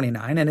verse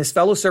 29, and his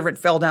fellow servant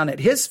fell down at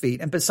his feet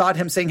and besought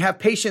him, saying, have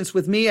patience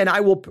with me and I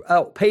will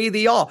pay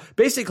thee all.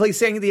 Basically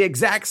saying the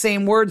exact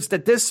same words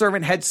that this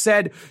servant had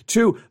said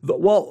to the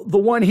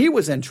one he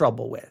was in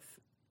trouble with.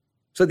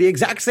 So the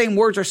exact same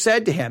words are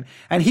said to him,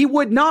 and he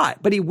would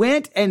not, but he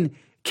went and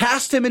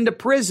cast him into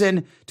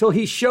prison till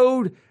he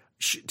should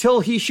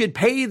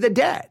pay the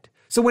debt.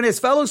 So when his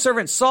fellow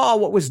servants saw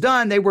what was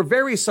done, they were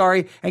very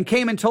sorry and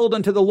came and told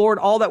unto the Lord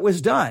all that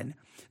was done.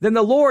 Then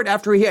the Lord,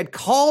 after he had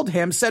called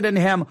him, said unto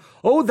him,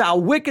 O thou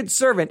wicked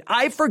servant,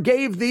 I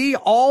forgave thee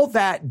all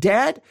that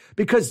debt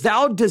because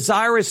thou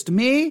desirest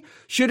me.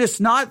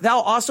 Shouldest not thou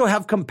also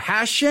have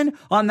compassion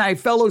on thy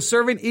fellow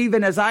servant,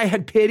 even as I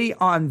had pity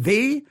on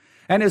thee?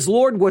 And his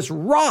Lord was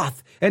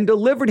wroth and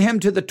delivered him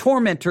to the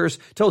tormentors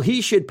till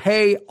he should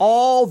pay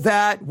all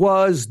that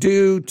was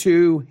due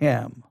to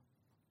him.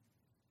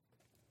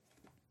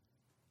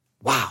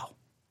 Wow.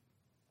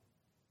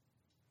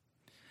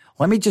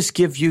 Let me just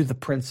give you the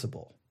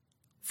principle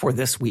for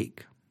this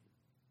week.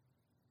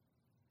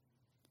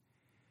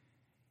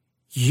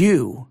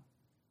 You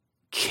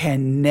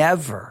can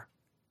never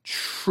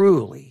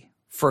truly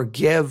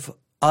forgive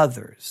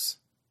others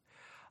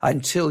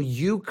until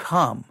you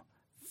come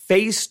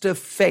face to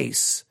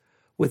face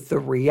with the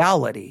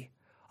reality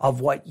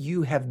of what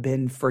you have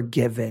been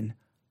forgiven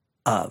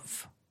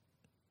of.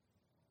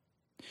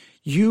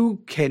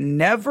 You can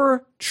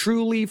never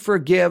truly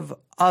forgive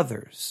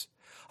others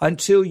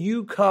until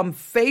you come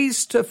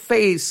face to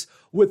face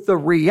with the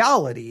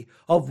reality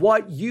of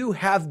what you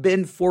have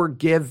been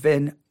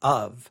forgiven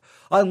of.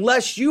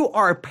 Unless you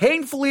are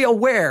painfully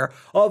aware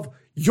of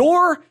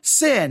your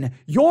sin,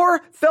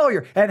 your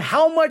failure, and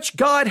how much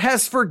God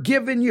has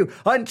forgiven you.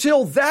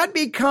 Until that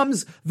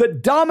becomes the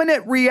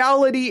dominant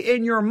reality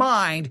in your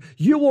mind,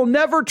 you will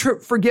never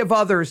forgive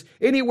others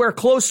anywhere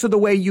close to the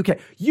way you can.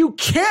 You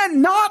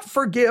cannot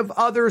forgive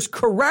others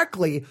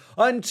correctly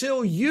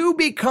until you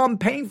become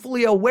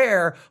painfully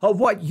aware of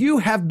what you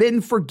have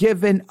been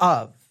forgiven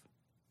of.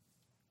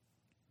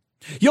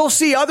 You'll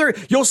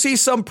see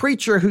some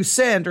preacher who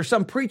sinned or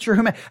some preacher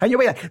who, and you'll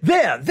be like,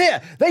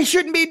 they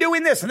shouldn't be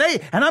doing this. And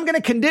I'm going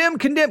to condemn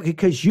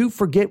because you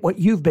forget what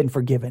you've been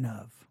forgiven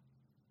of.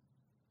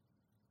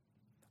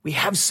 We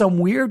have some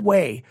weird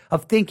way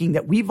of thinking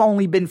that we've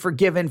only been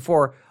forgiven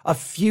for a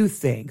few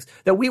things,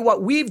 that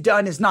what we've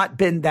done has not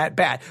been that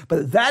bad.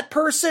 But that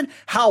person,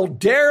 how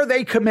dare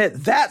they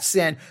commit that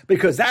sin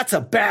because that's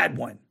a bad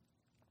one.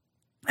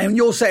 And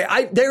you'll say,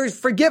 there is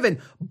forgiven,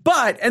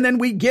 but, and then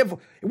we give,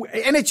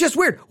 and it's just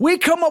weird. We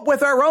come up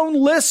with our own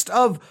list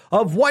of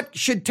what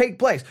should take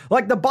place.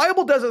 Like the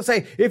Bible doesn't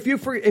say, if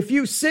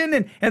you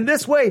sin in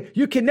this way,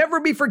 you can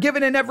never be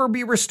forgiven and never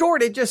be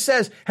restored. It just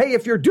says, hey,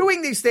 if you're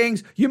doing these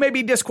things, you may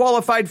be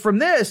disqualified from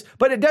this,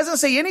 but it doesn't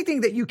say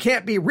anything that you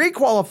can't be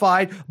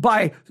requalified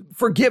by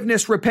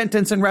forgiveness,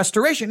 repentance, and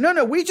restoration.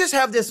 No, we just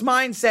have this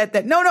mindset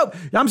that, no,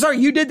 I'm sorry,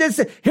 you did this.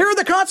 Here are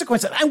the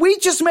consequences. And we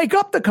just make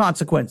up the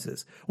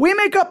consequences. We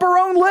make up our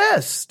own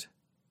list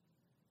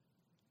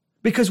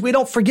because we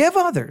don't forgive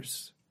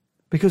others,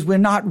 because we're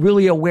not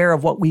really aware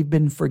of what we've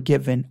been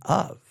forgiven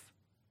of.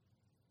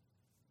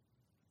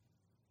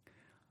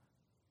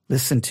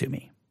 Listen to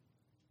me.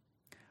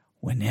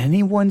 When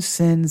anyone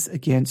sins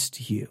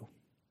against you,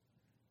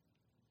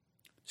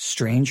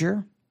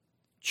 stranger,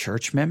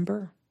 church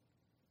member,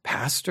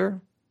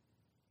 pastor,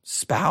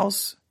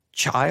 spouse,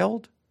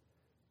 child,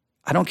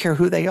 I don't care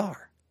who they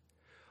are.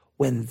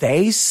 When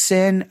they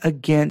sin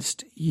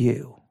against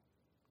you,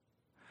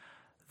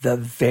 the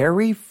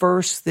very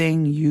first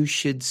thing you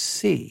should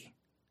see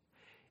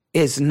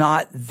is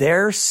not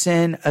their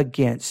sin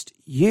against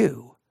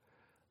you,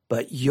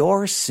 but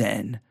your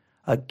sin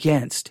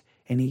against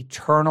an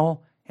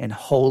eternal and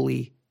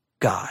holy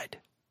God.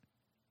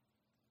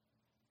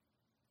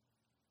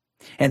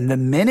 And the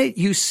minute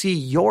you see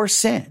your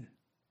sin,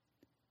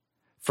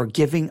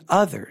 forgiving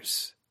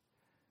others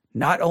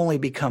not only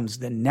becomes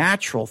the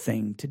natural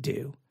thing to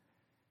do,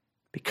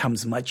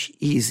 becomes much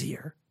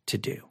easier to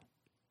do.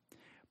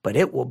 But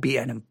it will be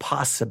an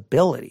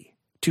impossibility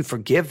to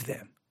forgive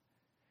them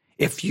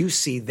if you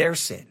see their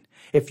sin,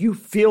 if you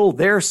feel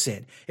their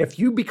sin, if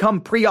you become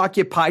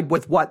preoccupied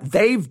with what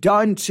they've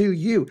done to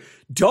you.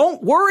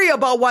 Don't worry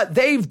about what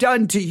they've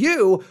done to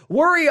you.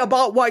 Worry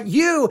about what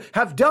you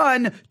have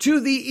done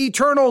to the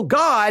eternal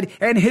God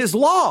and his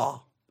law.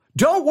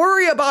 Don't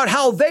worry about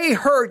how they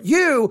hurt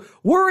you.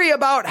 Worry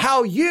about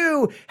how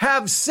you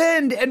have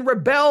sinned and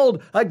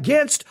rebelled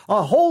against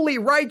a holy,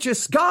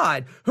 righteous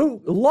God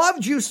who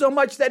loved you so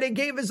much that he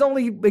gave his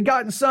only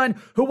begotten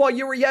son, who while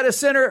you were yet a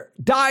sinner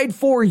died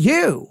for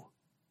you.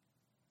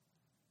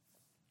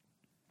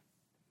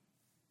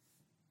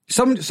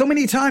 So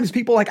many times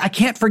people are like, I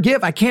can't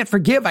forgive.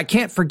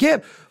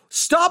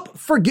 Stop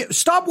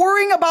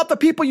worrying about the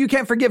people you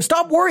can't forgive.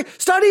 Stop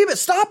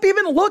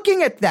even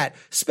looking at that.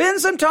 Spend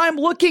some time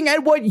looking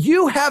at what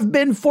you have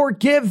been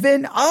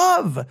forgiven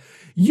of.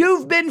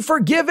 You've been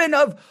forgiven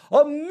of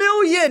 $1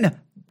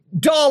 million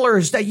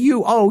that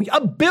you owe,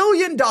 $1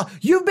 billion.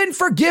 You've been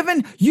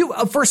forgiven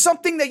for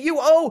something that you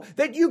owe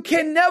that you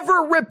can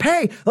never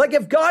repay. Like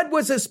if God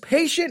was as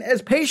patient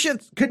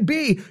could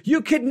be,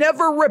 you could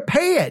never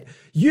repay it.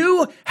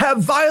 You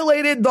have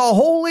violated the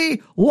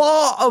holy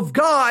law of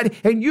God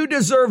and you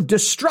deserve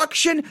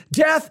destruction,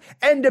 death,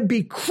 and to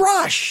be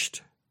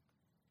crushed.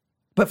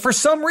 But for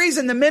some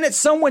reason, the minute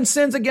someone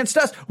sins against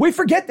us, we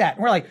forget that.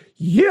 And we're like,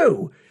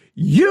 you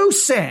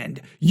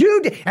sinned.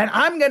 You did. And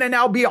I'm going to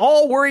now be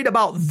all worried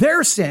about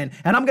their sin.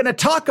 And I'm going to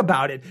talk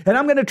about it. And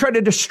I'm going to try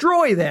to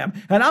destroy them.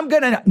 And I'm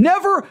going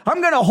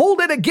to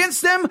hold it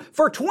against them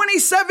for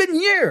 27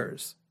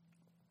 years.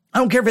 I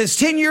don't care if it's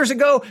 10 years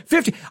ago,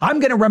 50. I'm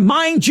going to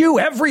remind you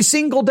every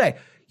single day.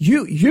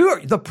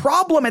 The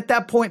problem at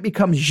that point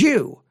becomes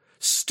you.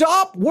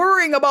 Stop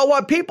worrying about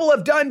what people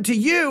have done to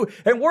you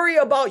and worry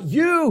about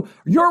you.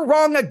 You're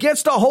wrong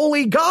against a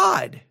holy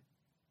God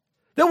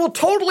that will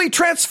totally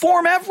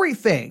transform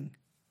everything.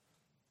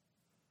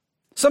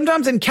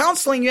 Sometimes in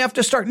counseling, you have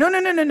to start, no.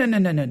 No,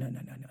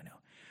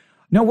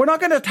 we're not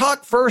going to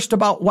talk first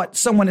about what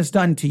someone has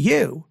done to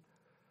you.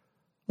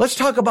 Let's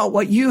talk about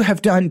what you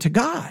have done to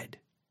God.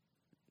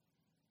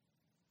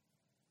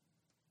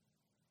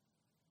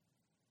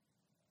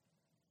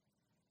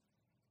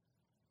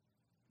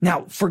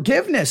 Now,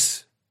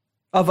 forgiveness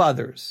of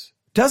others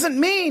doesn't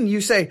mean you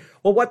say,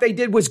 well, what they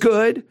did was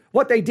good,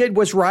 what they did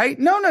was right.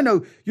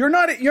 No. You're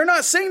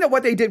not saying that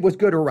what they did was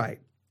good or right.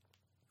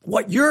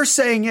 What you're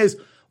saying is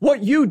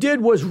what you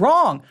did was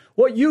wrong.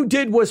 What you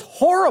did was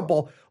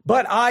horrible,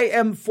 but I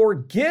am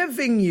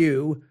forgiving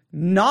you,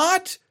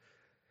 not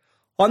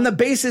on the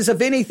basis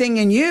of anything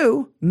in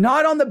you,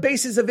 not on the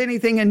basis of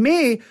anything in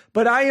me,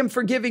 but I am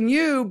forgiving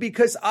you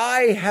because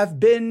I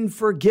have been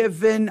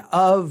forgiven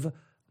of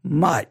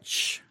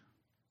much.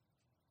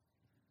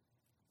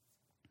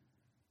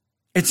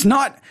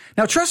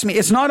 Now trust me,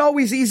 it's not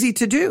always easy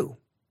to do.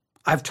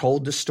 I've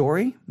told the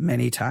story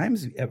many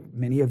times.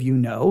 Many of you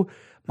know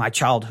my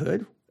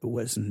childhood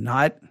was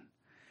not,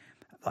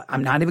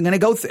 I'm not even going to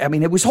go through. I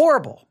mean, it was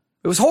horrible.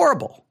 It was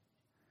horrible.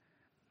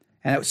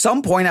 And at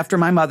some point after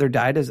my mother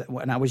died,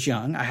 when I was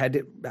young, I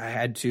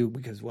had to,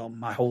 because, well,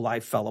 my whole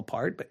life fell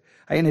apart, but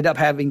I ended up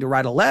having to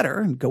write a letter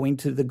and going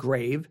to the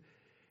grave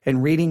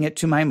and reading it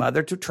to my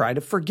mother to try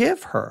to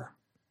forgive her.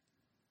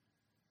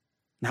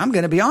 Now, I'm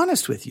going to be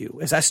honest with you.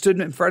 As I stood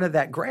in front of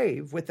that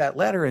grave with that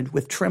letter and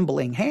with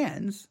trembling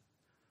hands,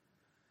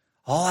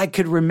 all I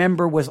could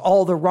remember was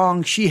all the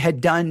wrong she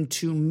had done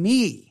to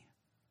me.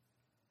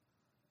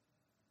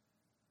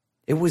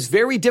 It was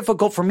very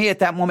difficult for me at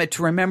that moment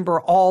to remember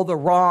all the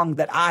wrong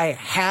that I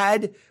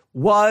had,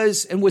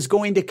 was, and was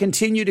going to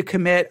continue to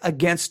commit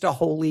against a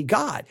holy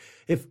God.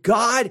 If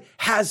God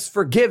has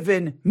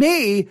forgiven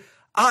me,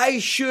 I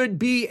should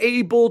be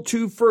able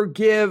to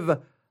forgive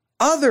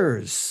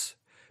others,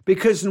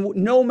 because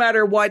no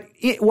matter what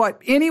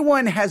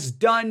anyone has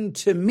done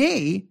to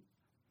me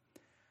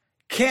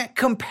can't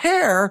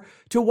compare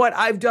to what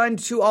I've done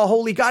to a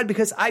holy God,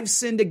 because I've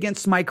sinned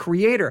against my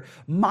Creator.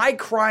 My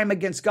crime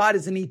against God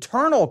is an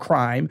eternal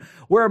crime,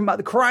 where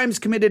the crimes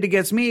committed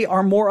against me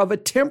are more of a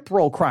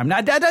temporal crime.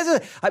 Now, that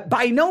doesn't,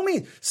 by no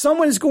means,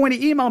 someone's going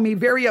to email me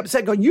very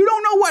upset going, you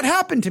don't know what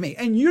happened to me,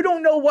 and you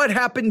don't know what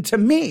happened to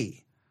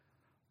me.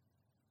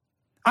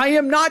 I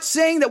am not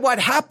saying that what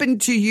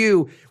happened to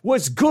you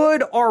was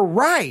good or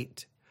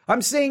right.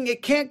 I'm saying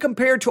it can't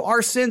compare to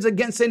our sins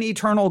against an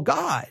eternal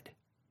God.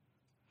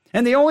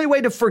 And the only way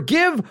to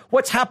forgive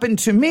what's happened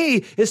to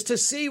me is to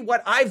see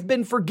what I've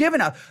been forgiven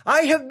of.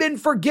 I have been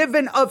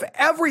forgiven of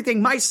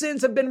everything. My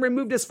sins have been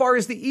removed as far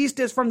as the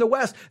east is from the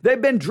west.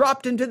 They've been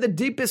dropped into the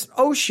deepest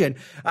ocean.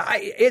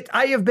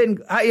 I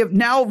have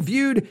now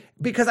viewed,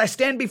 because I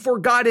stand before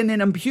God in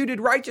an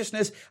imputed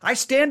righteousness. I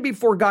stand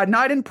before God,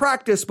 not in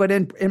practice, but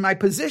in my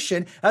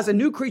position as a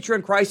new creature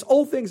in Christ.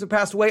 Old things have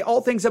passed away. All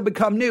things have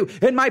become new.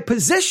 In my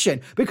position,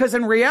 because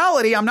in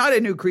reality, I'm not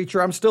a new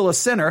creature. I'm still a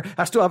sinner.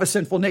 I still have a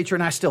sinful nature,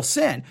 and I still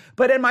sin.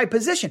 But in my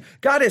position,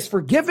 God has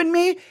forgiven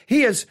me.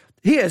 He has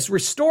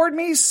restored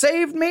me,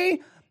 saved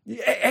me.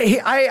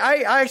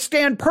 I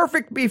stand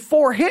perfect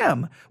before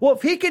him. Well,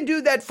 if he can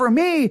do that for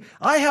me,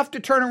 I have to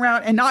turn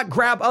around and not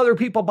grab other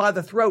people by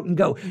the throat and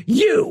go,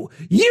 you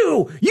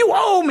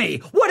owe me.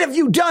 What have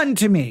you done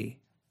to me?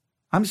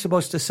 I'm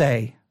supposed to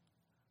say,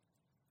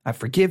 I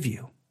forgive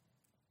you.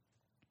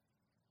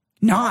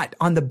 Not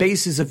on the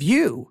basis of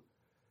you,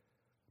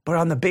 but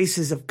on the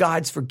basis of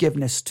God's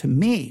forgiveness to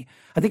me.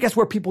 I think that's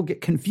where people get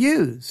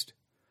confused.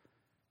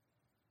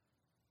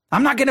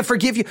 I'm not going to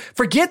forgive you.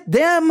 Forget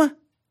them.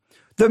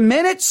 The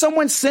minute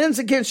someone sins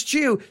against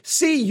you,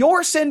 see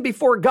your sin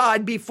before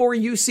God before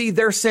you see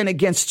their sin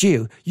against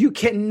you. You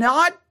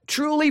cannot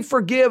truly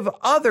forgive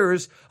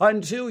others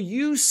until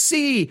you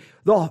see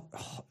the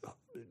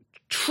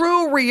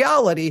true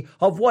reality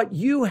of what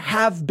you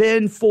have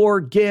been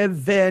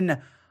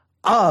forgiven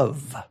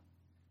of.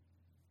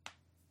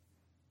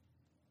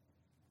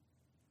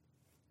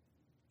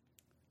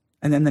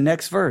 And then the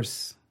next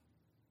verse.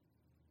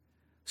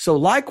 So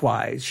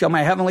likewise shall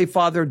my heavenly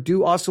Father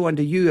do also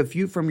unto you, if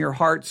you from your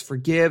hearts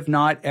forgive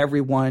not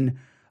everyone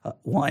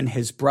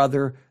his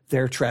brother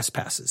their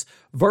trespasses.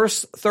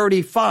 Verse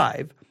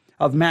 35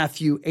 of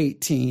Matthew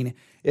 18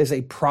 is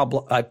a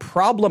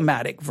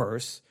problematic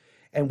verse,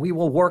 and we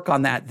will work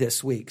on that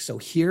this week. So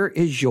here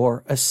is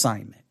your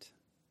assignment.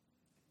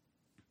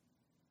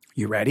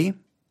 You ready?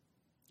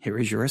 Here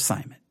is your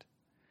assignment.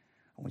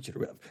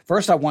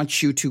 I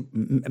want you to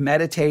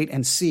meditate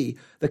and see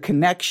the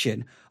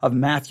connection of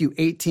Matthew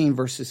 18,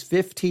 verses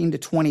 15 to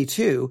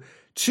 22,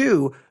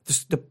 to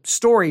the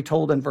story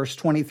told in verse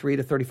 23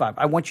 to 35.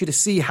 I want you to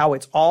see how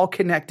it's all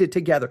connected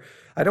together.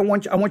 I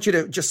want you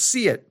to just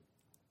see it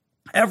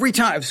every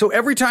time. So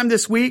every time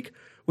this week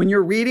when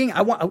you're reading,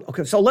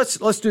 so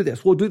let's do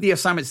this. We'll do the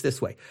assignments this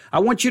way. I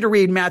want you to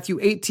read Matthew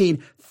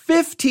 18,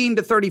 15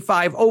 to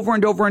 35 over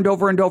and over and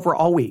over and over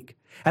all week.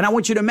 And I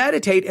want you to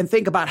meditate and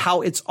think about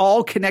how it's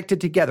all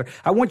connected together.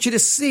 I want you to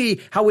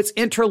see how it's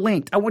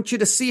interlinked. I want you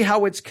to see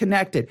how it's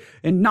connected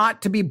and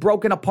not to be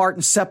broken apart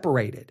and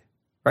separated,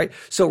 right?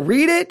 So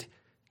read it,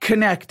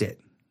 connect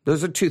it.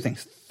 Those are two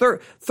things.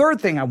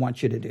 Third thing I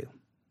want you to do.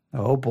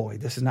 Oh boy,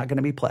 this is not going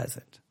to be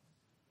pleasant.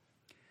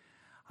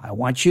 I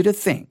want you to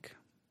think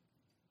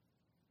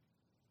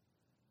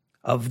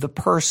of the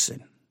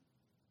person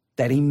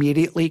that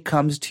immediately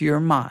comes to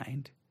your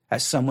mind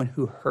as someone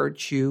who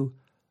hurt you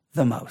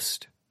the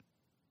most.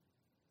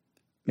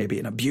 Maybe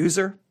an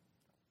abuser.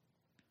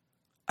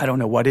 I don't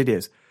know what it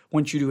is. I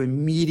want you to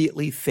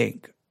immediately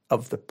think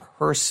of the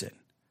person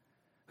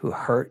who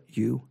hurt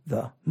you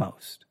the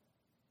most.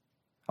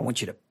 I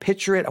want you to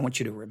picture it. I want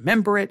you to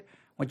remember it.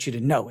 I want you to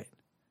know it.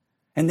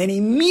 And then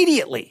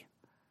immediately,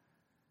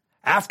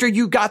 after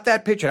you got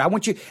that picture, I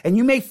want you, and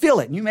you may feel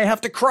it, and you may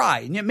have to cry,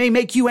 and it may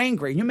make you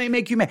angry, and you may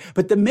make you mad.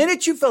 But the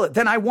minute you feel it,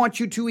 then I want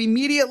you to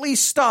immediately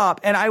stop,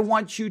 and I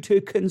want you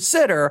to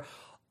consider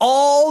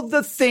all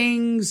the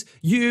things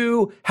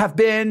you have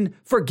been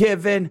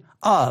forgiven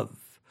of.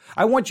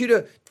 I want you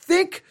to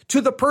think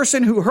to the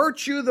person who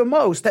hurt you the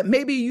most, that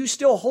maybe you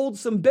still hold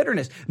some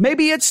bitterness.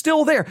 Maybe it's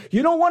still there.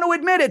 You don't want to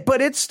admit it,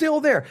 but it's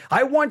still there.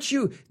 I want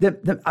you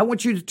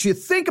to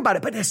think about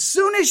it. But as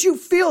soon as you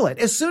feel it,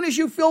 as soon as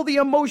you feel the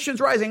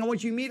emotions rising, I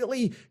want you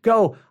immediately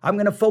go, I'm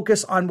going to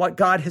focus on what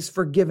God has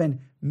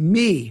forgiven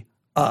me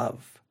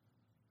of.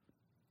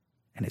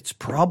 And it's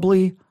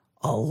probably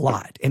a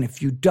lot. And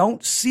if you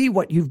don't see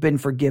what you've been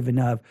forgiven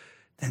of,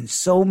 then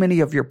so many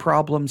of your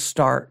problems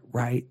start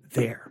right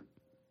there.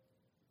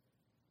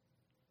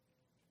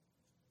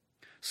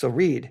 So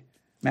read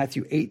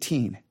Matthew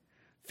 18,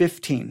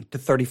 15 to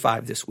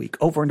 35 this week,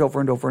 over and over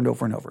and over and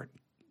over and over.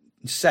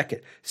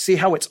 Second, see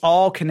how it's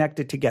all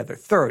connected together.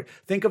 Third,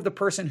 think of the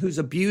person who's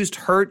abused,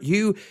 hurt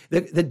you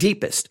the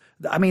deepest.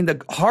 I mean,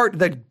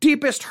 the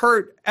deepest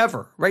hurt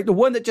ever, right? The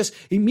one that just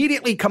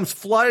immediately comes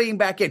flooding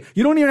back in.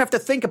 You don't even have to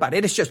think about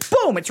it. It's just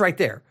boom, it's right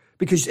there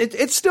because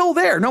it's still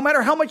there. No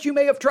matter how much you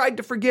may have tried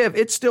to forgive,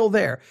 it's still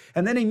there.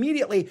 And then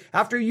immediately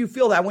after you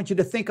feel that, I want you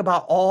to think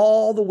about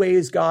all the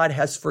ways God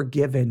has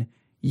forgiven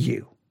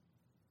you.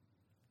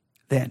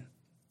 Then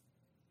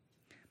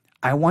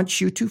I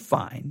want you to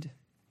find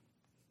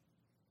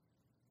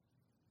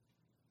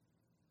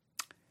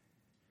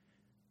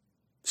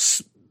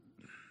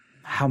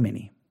how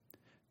many?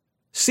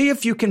 See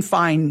if you can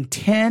find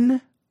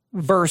 10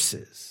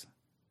 verses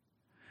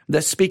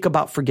that speak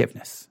about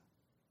forgiveness.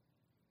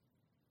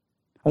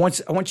 I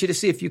want you to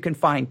see if you can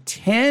find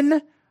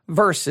 10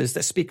 verses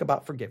that speak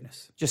about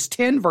forgiveness. Just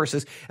 10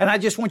 verses. And I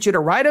just want you to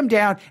write them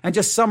down and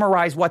just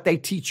summarize what they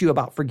teach you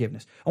about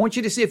forgiveness. I want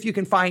you to see if you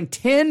can find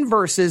 10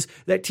 verses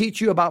that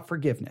teach you about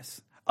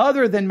forgiveness,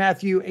 other than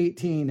Matthew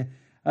 18,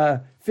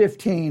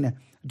 15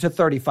 to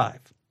 35.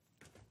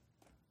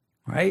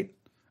 All right?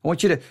 I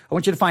want you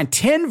to find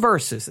 10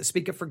 verses that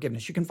speak of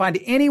forgiveness. You can find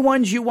any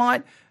ones you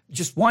want,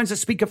 just ones that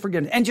speak of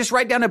forgiveness, and just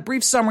write down a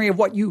brief summary of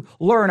what you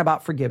learn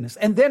about forgiveness.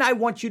 And then I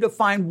want you to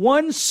find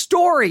one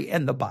story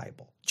in the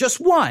Bible, just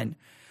one,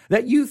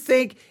 that you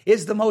think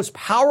is the most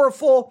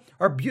powerful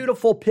or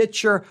beautiful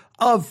picture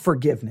of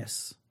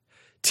forgiveness.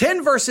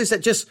 10 verses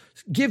that just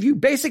give you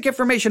basic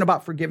information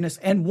about forgiveness,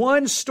 and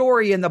one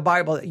story in the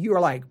Bible that you are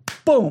like,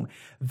 boom,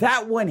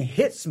 that one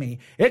hits me.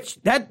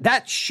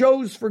 That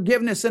shows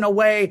forgiveness in a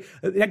way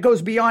that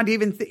goes beyond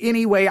even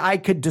any way I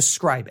could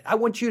describe it. I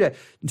want you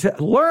to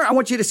learn. I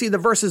want you to see the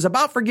verses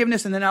about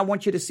forgiveness, and then I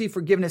want you to see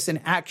forgiveness in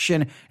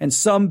action and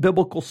some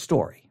biblical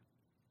story.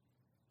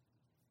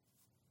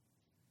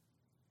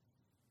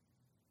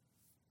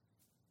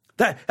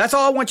 That's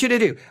all I want you to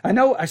do. I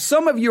know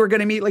some of you are going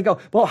to immediately go,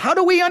 well, how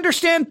do we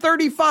understand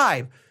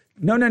 35?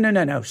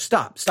 No.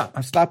 Stop.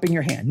 I'm stopping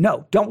your hand.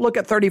 No, don't look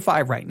at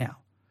 35 right now.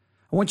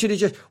 I want you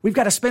to we've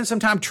got to spend some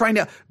time trying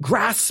to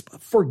grasp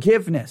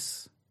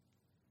forgiveness.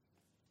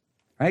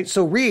 Right?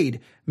 So read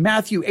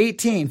Matthew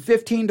 18,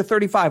 15 to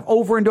 35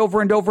 over and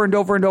over and over and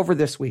over and over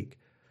this week.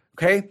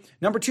 Okay.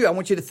 Number 2, I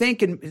want you to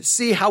think and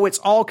see how it's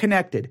all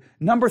connected.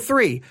 Number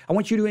 3, I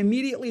want you to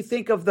immediately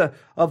think of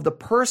the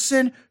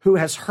person who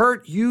has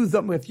hurt you.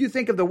 If you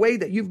think of the way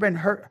that you've been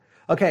hurt.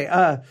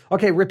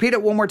 Okay. Repeat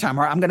it one more time.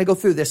 All right. I'm going to go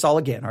through this all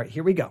again. All right.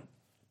 Here we go.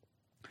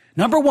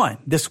 Number 1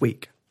 this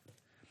week,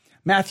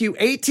 Matthew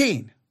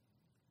 18,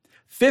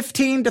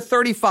 15 to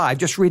 35.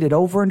 Just read it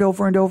over and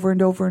over and over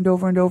and over and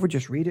over and over.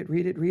 Just read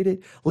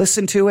it.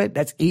 Listen to it.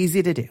 That's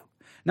easy to do.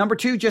 Number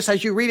 2, just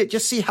as you read it,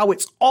 just see how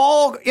it's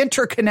all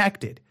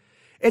interconnected.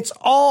 It's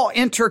all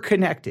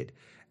interconnected.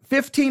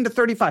 15 to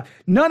 35.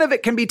 None of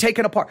it can be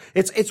taken apart.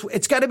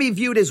 It's got to be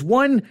viewed as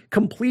one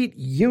complete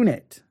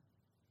unit.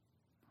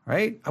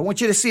 Right? I want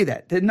you to see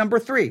that. Then number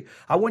 3,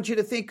 I want you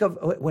to think of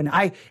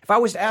if I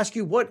was to ask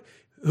you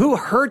who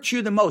hurt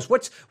you the most?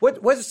 What's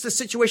the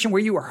situation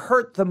where you were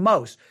hurt the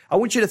most? I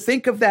want you to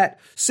think of that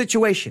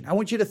situation. I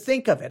want you to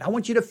think of it. I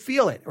want you to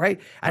feel it,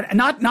 right?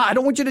 And I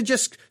don't want you to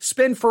just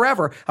spin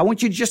forever. I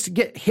want you just to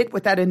get hit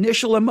with that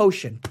initial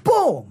emotion.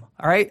 Boom!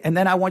 All right? And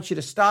then I want you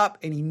to stop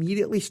and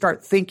immediately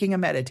start thinking and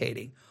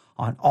meditating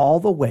on all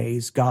the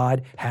ways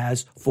God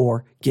has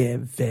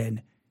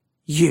forgiven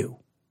you.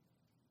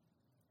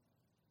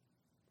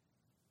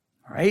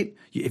 All right.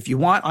 If you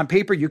want on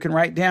paper, you can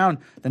write down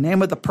the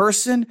name of the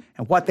person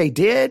and what they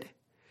did,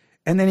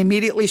 and then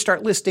immediately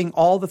start listing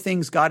all the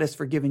things God has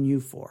forgiven you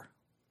for.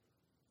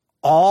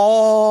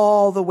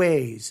 All the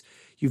ways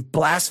you've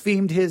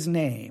blasphemed his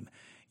name.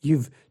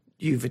 You've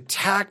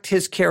attacked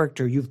his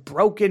character. You've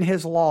broken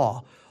his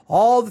law.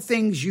 All the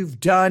things you've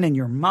done in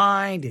your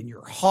mind and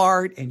your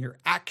heart and your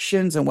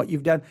actions and what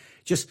you've done.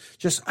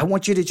 I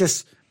want you to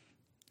just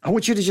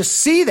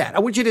see that. I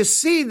want you to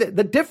see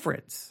the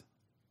difference.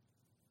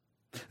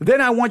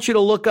 Then I want you to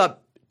look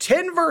up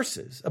 10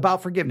 verses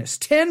about forgiveness.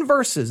 10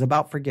 verses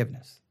about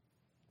forgiveness.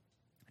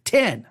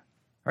 10,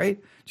 right?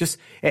 Just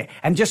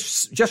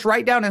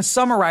write down and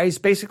summarize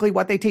basically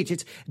what they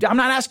teach. I'm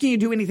not asking you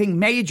to do anything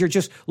major.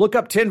 Just look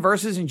up 10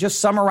 verses and just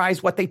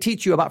summarize what they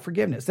teach you about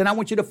forgiveness. Then I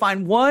want you to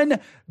find one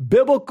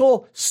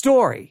biblical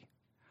story.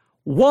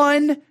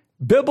 One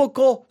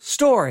biblical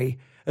story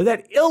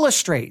that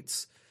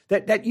illustrates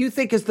that you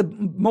think is the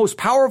most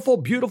powerful,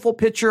 beautiful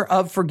picture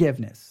of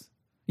forgiveness.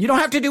 You don't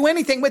have to do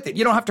anything with it.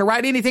 You don't have to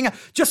write anything.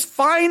 Just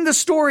find the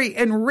story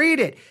and read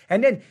it.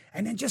 And then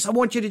I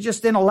want you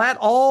to then let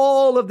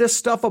all of this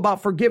stuff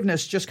about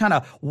forgiveness just kind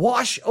of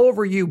wash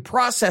over you,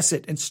 process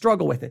it, and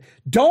struggle with it.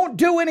 Don't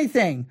do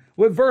anything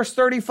with verse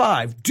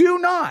 35. Do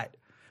not.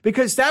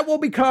 Because that will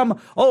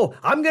become,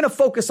 I'm going to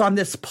focus on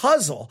this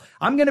puzzle.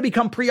 I'm going to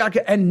become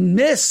preoccupied and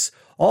miss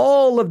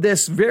all of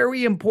this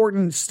very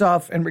important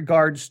stuff in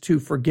regards to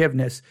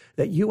forgiveness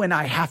that you and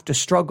I have to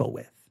struggle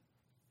with.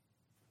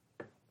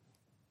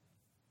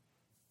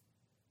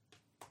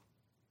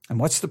 And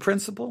what's the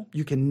principle?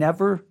 You can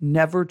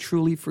never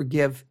truly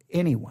forgive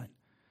anyone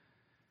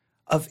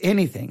of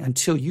anything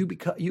until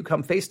you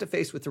come face to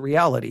face with the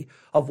reality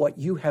of what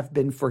you have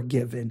been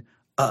forgiven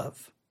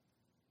of.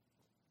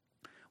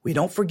 We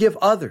don't forgive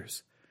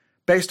others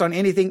based on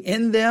anything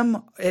in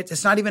them.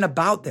 It's not even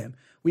about them.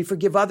 We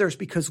forgive others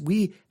because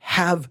we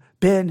have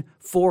been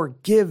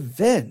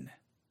forgiven.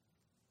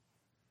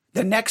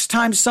 The next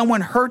time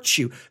someone hurts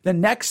you, the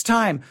next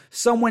time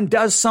someone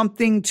does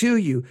something to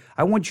you,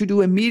 I want you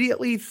to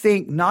immediately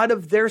think not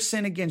of their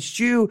sin against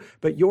you,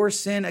 but your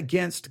sin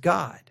against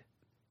God.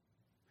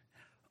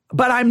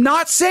 But I'm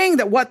not saying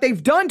that what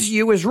they've done to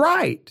you is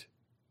right.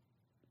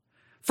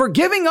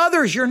 Forgiving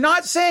others, you're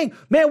not saying,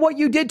 man, what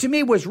you did to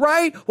me was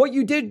right. What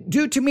you did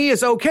do to me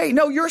is okay.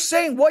 No, you're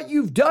saying what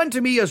you've done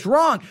to me is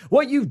wrong.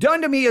 What you've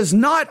done to me is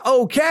not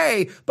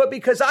okay. But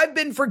because I've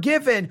been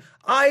forgiven,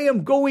 I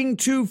am going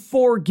to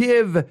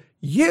forgive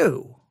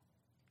you.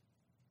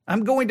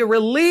 I'm going to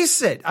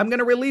release it. I'm going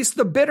to release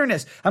the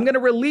bitterness. I'm going to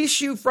release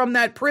you from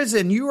that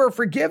prison. You are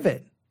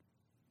forgiven.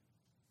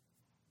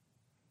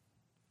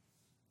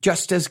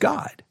 Just as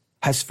God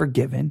has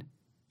forgiven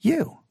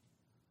you.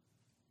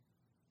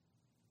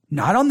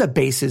 Not on the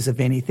basis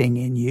of anything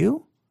in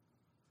you.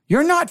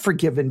 You're not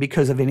forgiven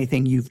because of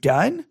anything you've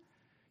done.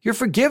 You're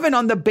forgiven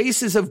on the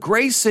basis of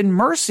grace and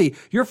mercy.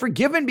 You're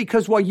forgiven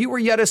because while you were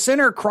yet a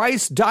sinner,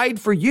 Christ died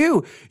for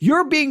you.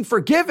 You're being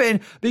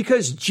forgiven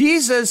because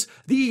Jesus,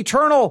 the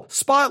eternal,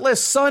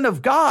 spotless Son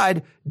of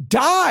God,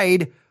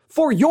 died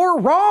for your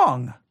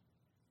wrong.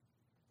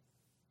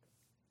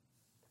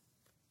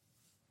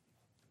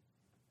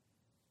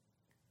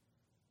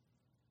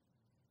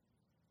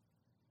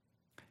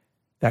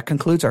 That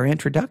concludes our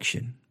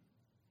introduction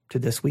to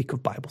this week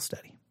of Bible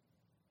study.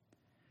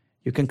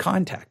 You can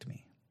contact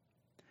me.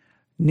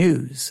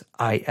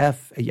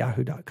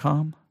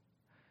 newsif@yahoo.com.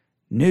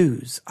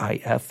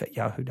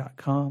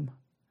 newsif@yahoo.com.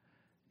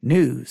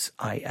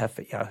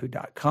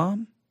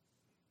 newsif@yahoo.com.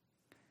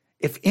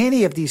 If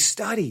any of these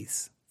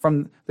studies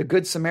from the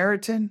Good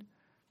Samaritan,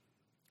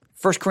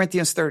 1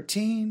 Corinthians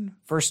 13,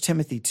 1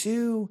 Timothy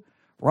 2,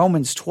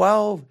 Romans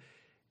 12,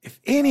 if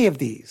any of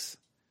these,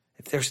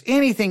 if there's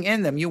anything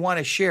in them you want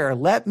to share,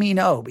 let me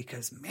know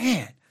because,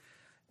 man,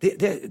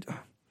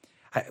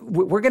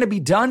 we're going to be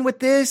done with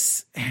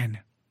this and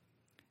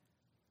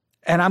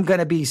I'm going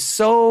to be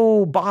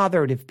so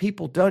bothered if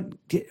people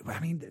don't get,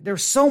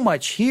 there's so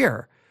much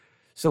here.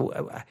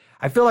 So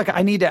I feel like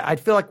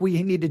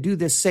we need to do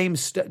these same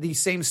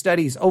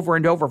studies over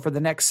and over for the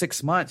next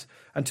 6 months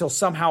until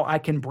somehow I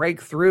can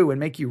break through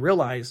and make you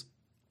realize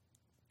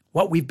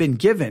what we've been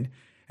given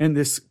in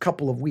this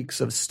couple of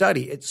weeks of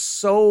study. It's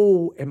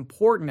so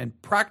important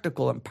and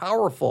practical and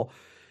powerful.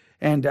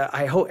 And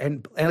I hope,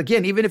 and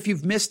again, even if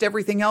you've missed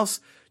everything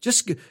else,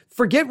 just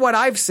forget what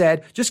I've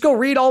said. Just go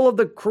read all of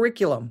the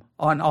curriculum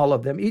on all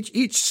of them.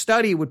 Each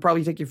study would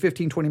probably take you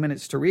 15, 20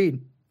 minutes to read.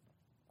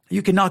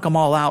 You can knock them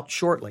all out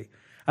shortly.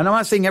 And I'm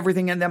not saying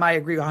everything in them I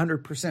agree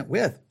 100%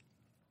 with,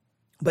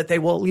 but they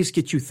will at least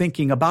get you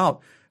thinking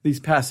about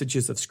these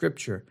passages of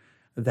Scripture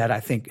that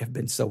I think have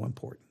been so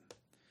important.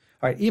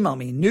 All right, email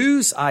me,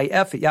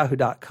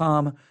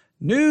 newsif@yahoo.com,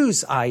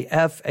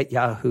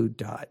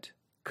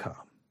 newsif@yahoo.com.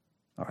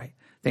 All right,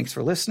 thanks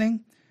for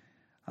listening.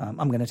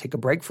 I'm going to take a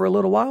break for a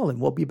little while, and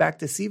we'll be back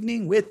this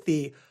evening with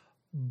the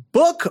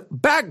book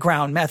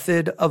background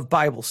method of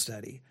Bible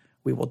study.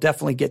 We will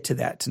definitely get to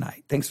that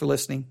tonight. Thanks for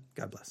listening.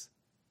 God bless.